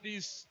guys get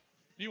these.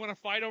 Do you want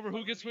to fight over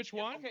who gets which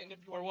one?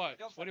 Or what?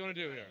 What do you want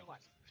to do here?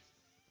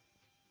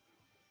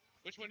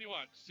 Which one do you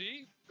want?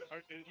 C?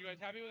 Are you guys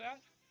happy with that?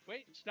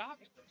 Wait, stop.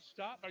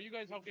 Are you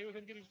guys okay with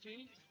him getting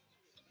C?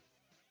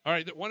 All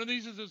right, one of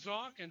these is a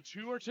Zonk and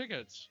 2 are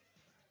tickets.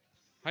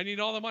 I need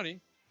all the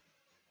money.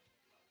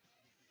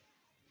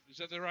 Is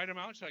that the right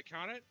amount? Should I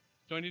count it?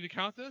 Do I need to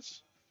count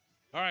this?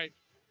 All right,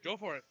 go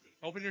for it.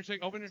 Open your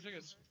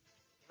tickets.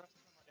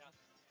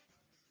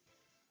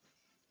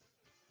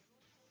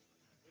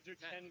 do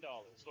 $10.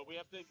 So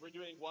we're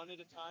doing one at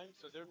a time.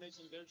 So they're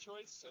making their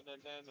choice, and then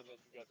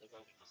you got the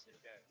own.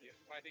 Yeah.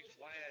 I think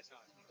one at a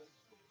time.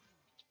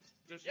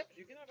 Yep,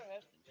 you can have a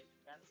head.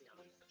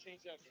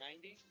 Change that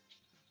 90.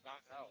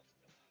 Not out.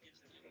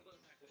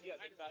 Yeah,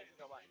 that's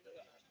the line.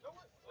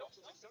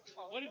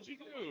 What did you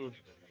do?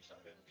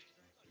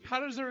 How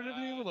does there in the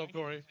envelope,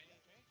 Corey?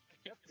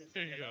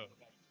 Here you go.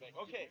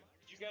 Okay,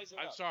 you guys are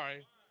I'm up.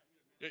 sorry.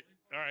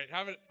 All right,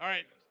 have it. All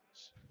right.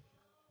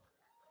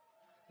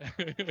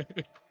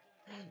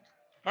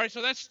 All right,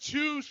 so that's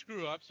 2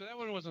 screw ups. So that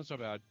one wasn't so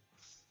bad.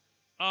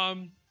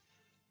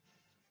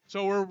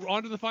 So we're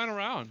on to the final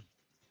round.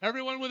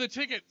 Everyone with a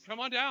ticket, come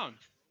on down.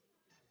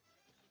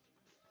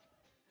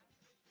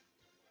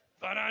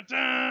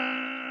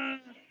 Ba-da-da!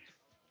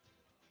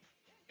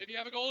 If you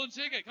have a golden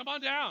ticket, come on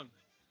down.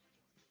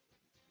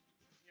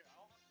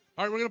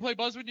 All right, we're going to play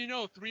Buzz When You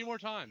Know 3 more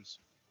times.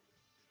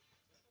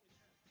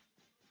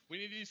 We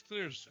need these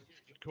clears,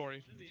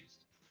 Corey.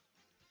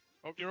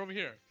 Oh, you're over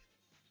here.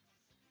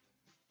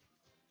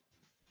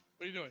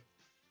 What are you doing?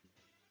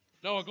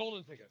 No, a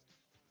golden ticket.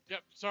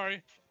 Yep,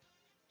 sorry.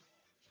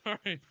 All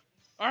right.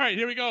 All right,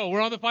 here we go.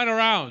 We're on the final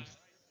round.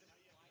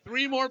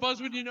 3 more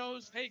buzz when you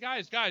knows. Hey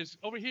guys,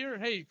 over here.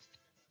 Hey.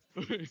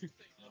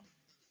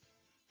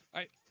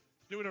 I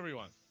do whatever you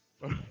want.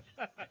 All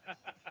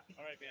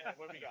right, man.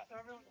 What do we got?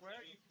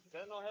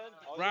 Sentinel head.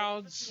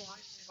 Round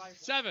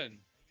 7.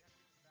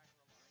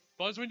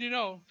 Buzz when you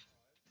know.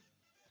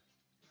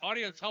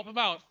 Audience, help him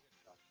out.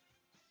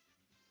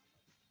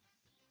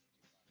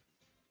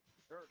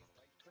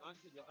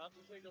 You'll have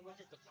to take a look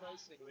at the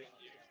pricing right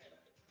here.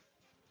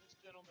 This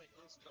gentleman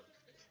is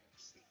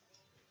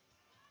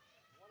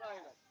one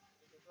item.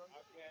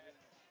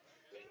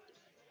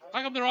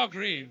 How come they're all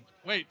green?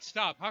 Wait,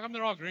 stop. How come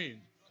they're all green?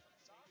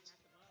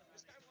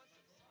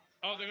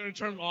 Oh, they're going to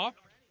turn them off?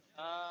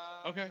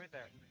 Okay. Right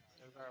there.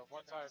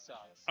 One tire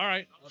size. All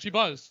right. She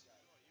buzzed.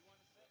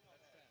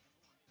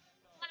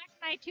 Black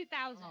Knight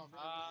 2000.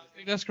 I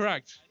think that's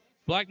correct.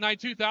 Black Knight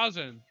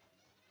 2000.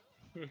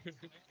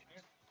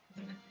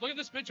 Look at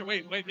this picture.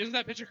 Wait. Isn't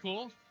that picture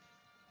cool?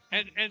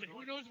 And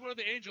who knows where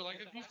the angel? Like,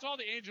 if you saw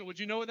the angel, would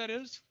you know what that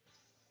is?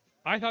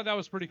 I thought that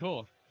was pretty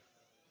cool.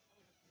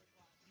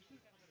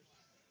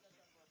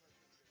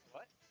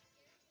 What?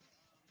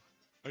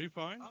 Are you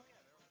fine? Oh, yeah,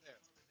 they're over there.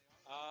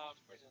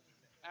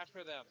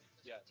 After them,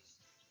 yes.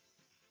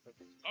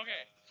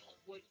 Okay.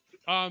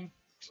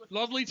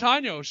 Lovely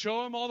Tanyo,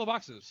 show him all the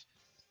boxes.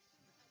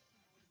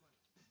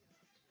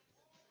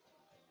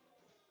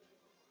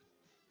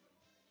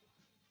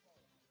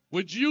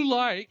 Would you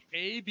like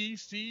A, B,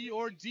 C,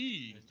 or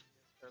D?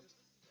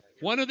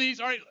 One of these.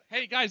 All right.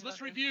 Hey guys,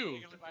 let's review.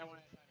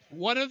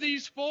 One of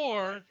these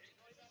 4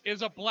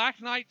 is a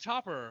Black Knight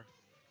topper.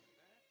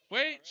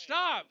 Wait,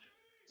 stop.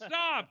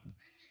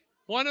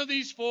 One of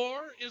these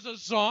 4 is a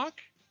Zonk,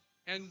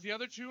 and the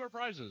other 2 are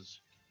prizes.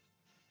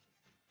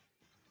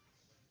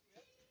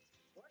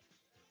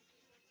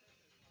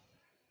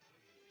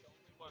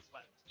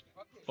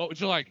 What would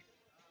you like?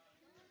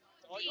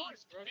 All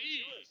yours, bro.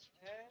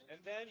 And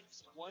then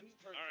one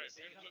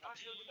person.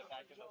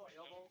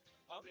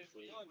 All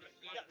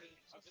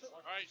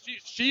right,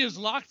 she is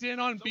locked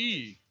in on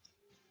B,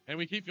 and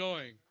we keep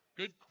going.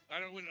 Good. I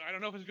don't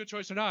know if it's a good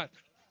choice or not.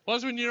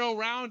 Buzz when you know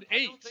round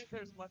 8. I don't think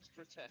there's much to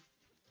protect.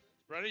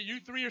 Ready? You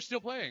 3 are still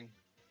playing.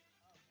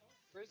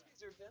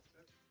 Frisbees are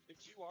different.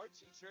 If you are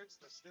t-shirts,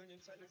 the Stern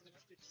Insiders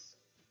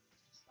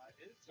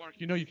Mark,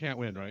 you know you can't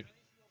win, right?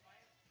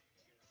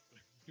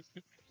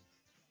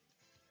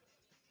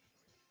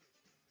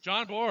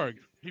 John Borg.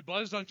 He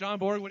buzzed on John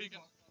Borg. What do you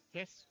guess?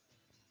 Kiss.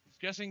 He's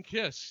guessing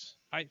Kiss.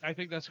 I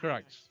think that's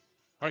correct.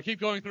 All right,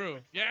 keep going through.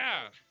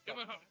 Yeah. Give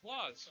him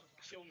applause.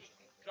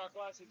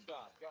 Classic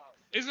stop.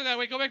 Isn't that?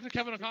 Wait, go back to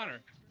Kevin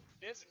O'Connor.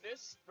 This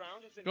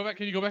round is Go back.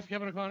 Can you go back to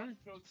Kevin O'Connor?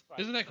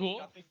 Isn't that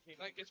cool?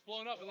 Like it's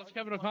blown up. That's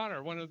Kevin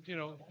O'Connor. One of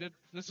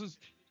this is.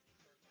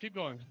 Keep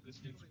going.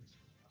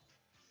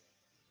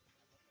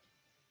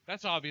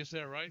 That's obvious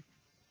there, right?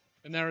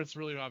 And there it's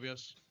really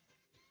obvious.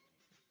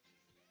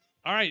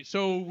 All right.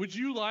 So would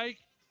you like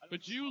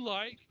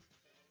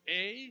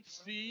A,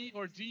 C,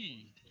 or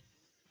D?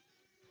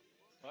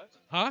 What?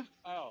 Huh?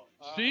 Oh.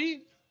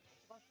 C?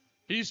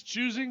 He's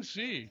choosing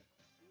C.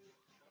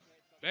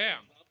 Bam.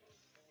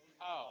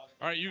 Oh.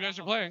 All right, you guys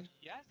are playing.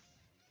 Yes.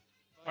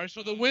 All right,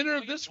 so the winner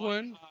of this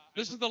one,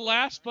 this is the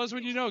last buzz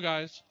when you know,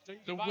 guys.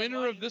 The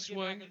winner of this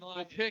one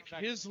will pick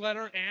his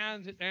letter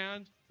and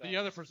the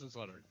other person's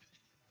letter.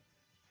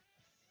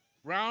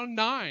 Round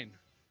 9.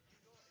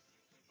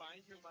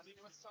 Find your money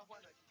with someone.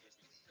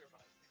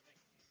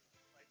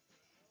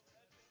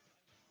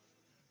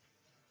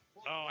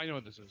 Oh, I know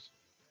what this is.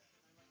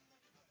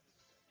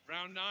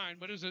 Round 9.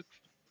 What is it?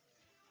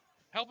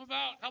 Help him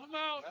out. Help him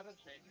out.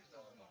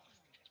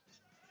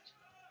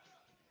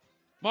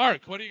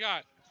 Mark, what do you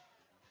got?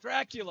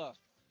 Dracula.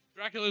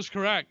 Dracula's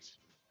correct.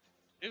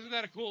 Isn't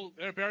that a cool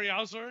Barry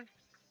Osler?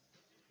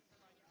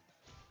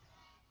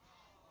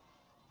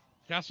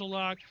 Castle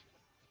Lock.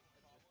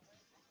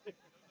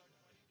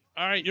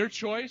 All right, your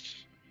choice.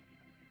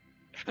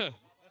 All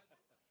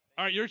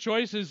right, your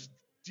choice is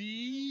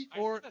D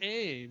or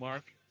A,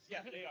 Mark.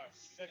 Yeah, they are.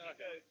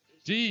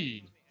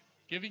 D.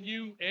 Giving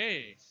you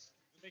A.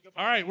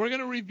 All right, we're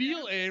gonna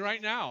reveal A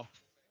right now.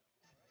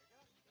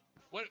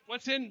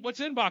 What's in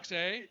box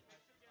A?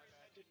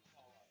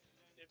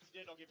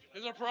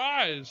 There's a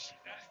prize.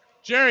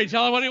 Jerry,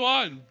 tell him what he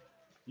won.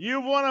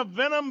 You've won a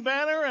Venom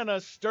banner and a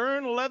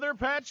Stern leather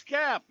patch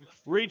cap,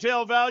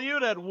 retail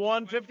valued at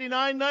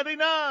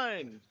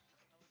 $159.99.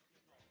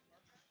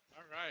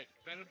 All right,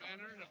 Venom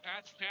banner and a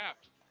patch cap.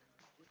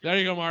 There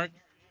you go, Mark.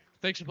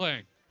 Thanks for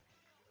playing.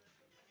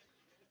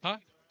 Huh?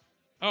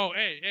 Oh,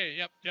 A,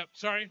 yep,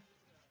 sorry.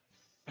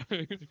 All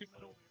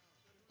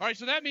right,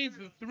 so that means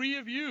the 3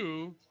 of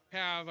you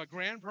have a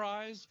grand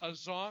prize, a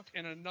Zonk,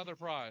 and another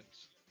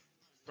prize.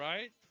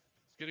 Right?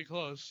 It's getting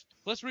close.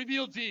 Let's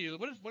reveal D.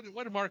 What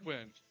did Mark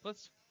win?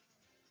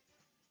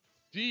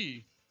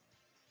 D.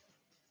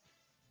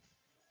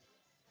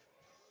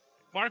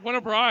 Mark won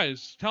a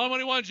prize. Tell him what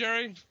he won,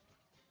 Jerry.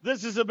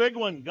 This is a big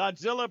one.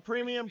 Godzilla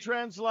Premium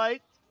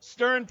Translite,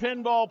 Stern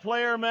Pinball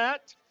Player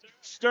Mat,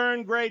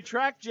 Stern Gray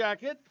Track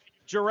Jacket,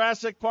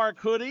 Jurassic Park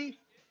Hoodie,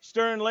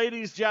 Stern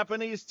Ladies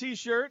Japanese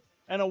T-Shirt,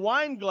 and a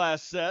wine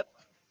glass set.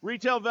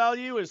 Retail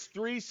value is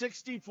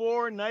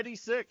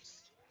 $364.96.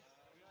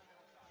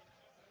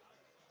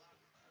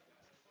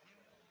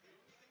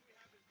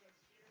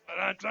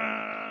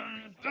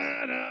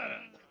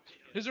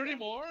 Is there any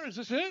more? Is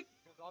this it?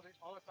 All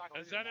the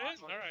faculty Is that it?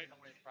 lost All right. some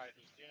winning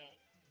prizes.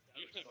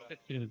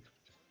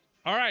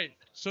 All right.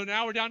 So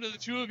now we're down to the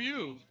two of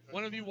you.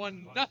 One of you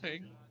won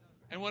nothing,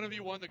 and one of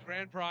you won the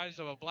grand prize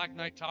of a Black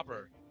Knight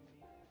topper.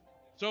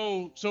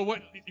 So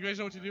what? You guys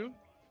know what to do?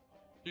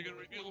 You're gonna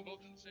reveal them both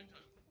at the same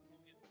time.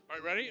 All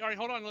right, ready? All right,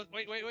 hold on.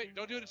 Wait.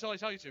 Don't do it until I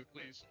tell you to,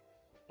 please.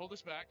 Hold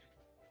this back.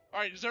 All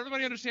right. Does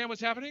everybody understand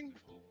what's happening?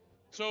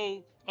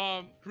 So,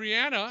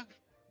 Brianna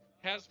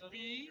has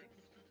B,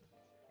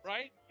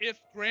 right? If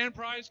grand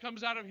prize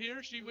comes out of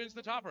here, she wins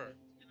the topper.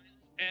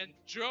 And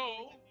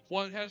Joe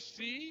has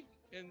C,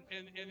 and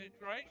it,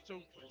 right?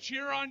 So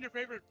cheer on your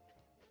favorite.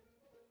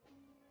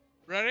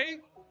 Ready?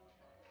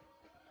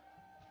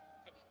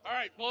 All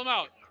right, pull them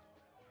out.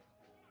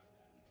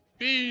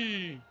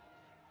 B,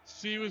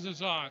 C was a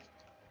song.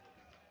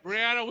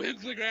 Brianna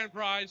wins the grand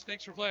prize.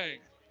 Thanks for playing.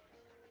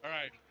 All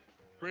right,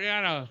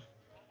 Brianna.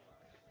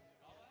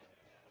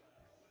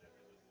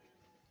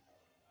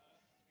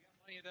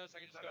 Any of those, I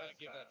can just go ahead and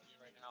give that to you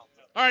right now.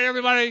 All right,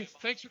 everybody.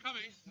 Thanks for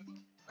coming.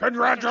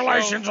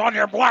 Congratulations on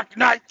your Black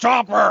Knight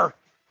topper.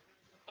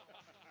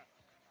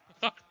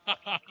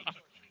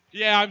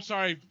 Yeah, I'm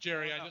sorry,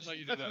 Jerry. I just let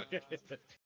you do that.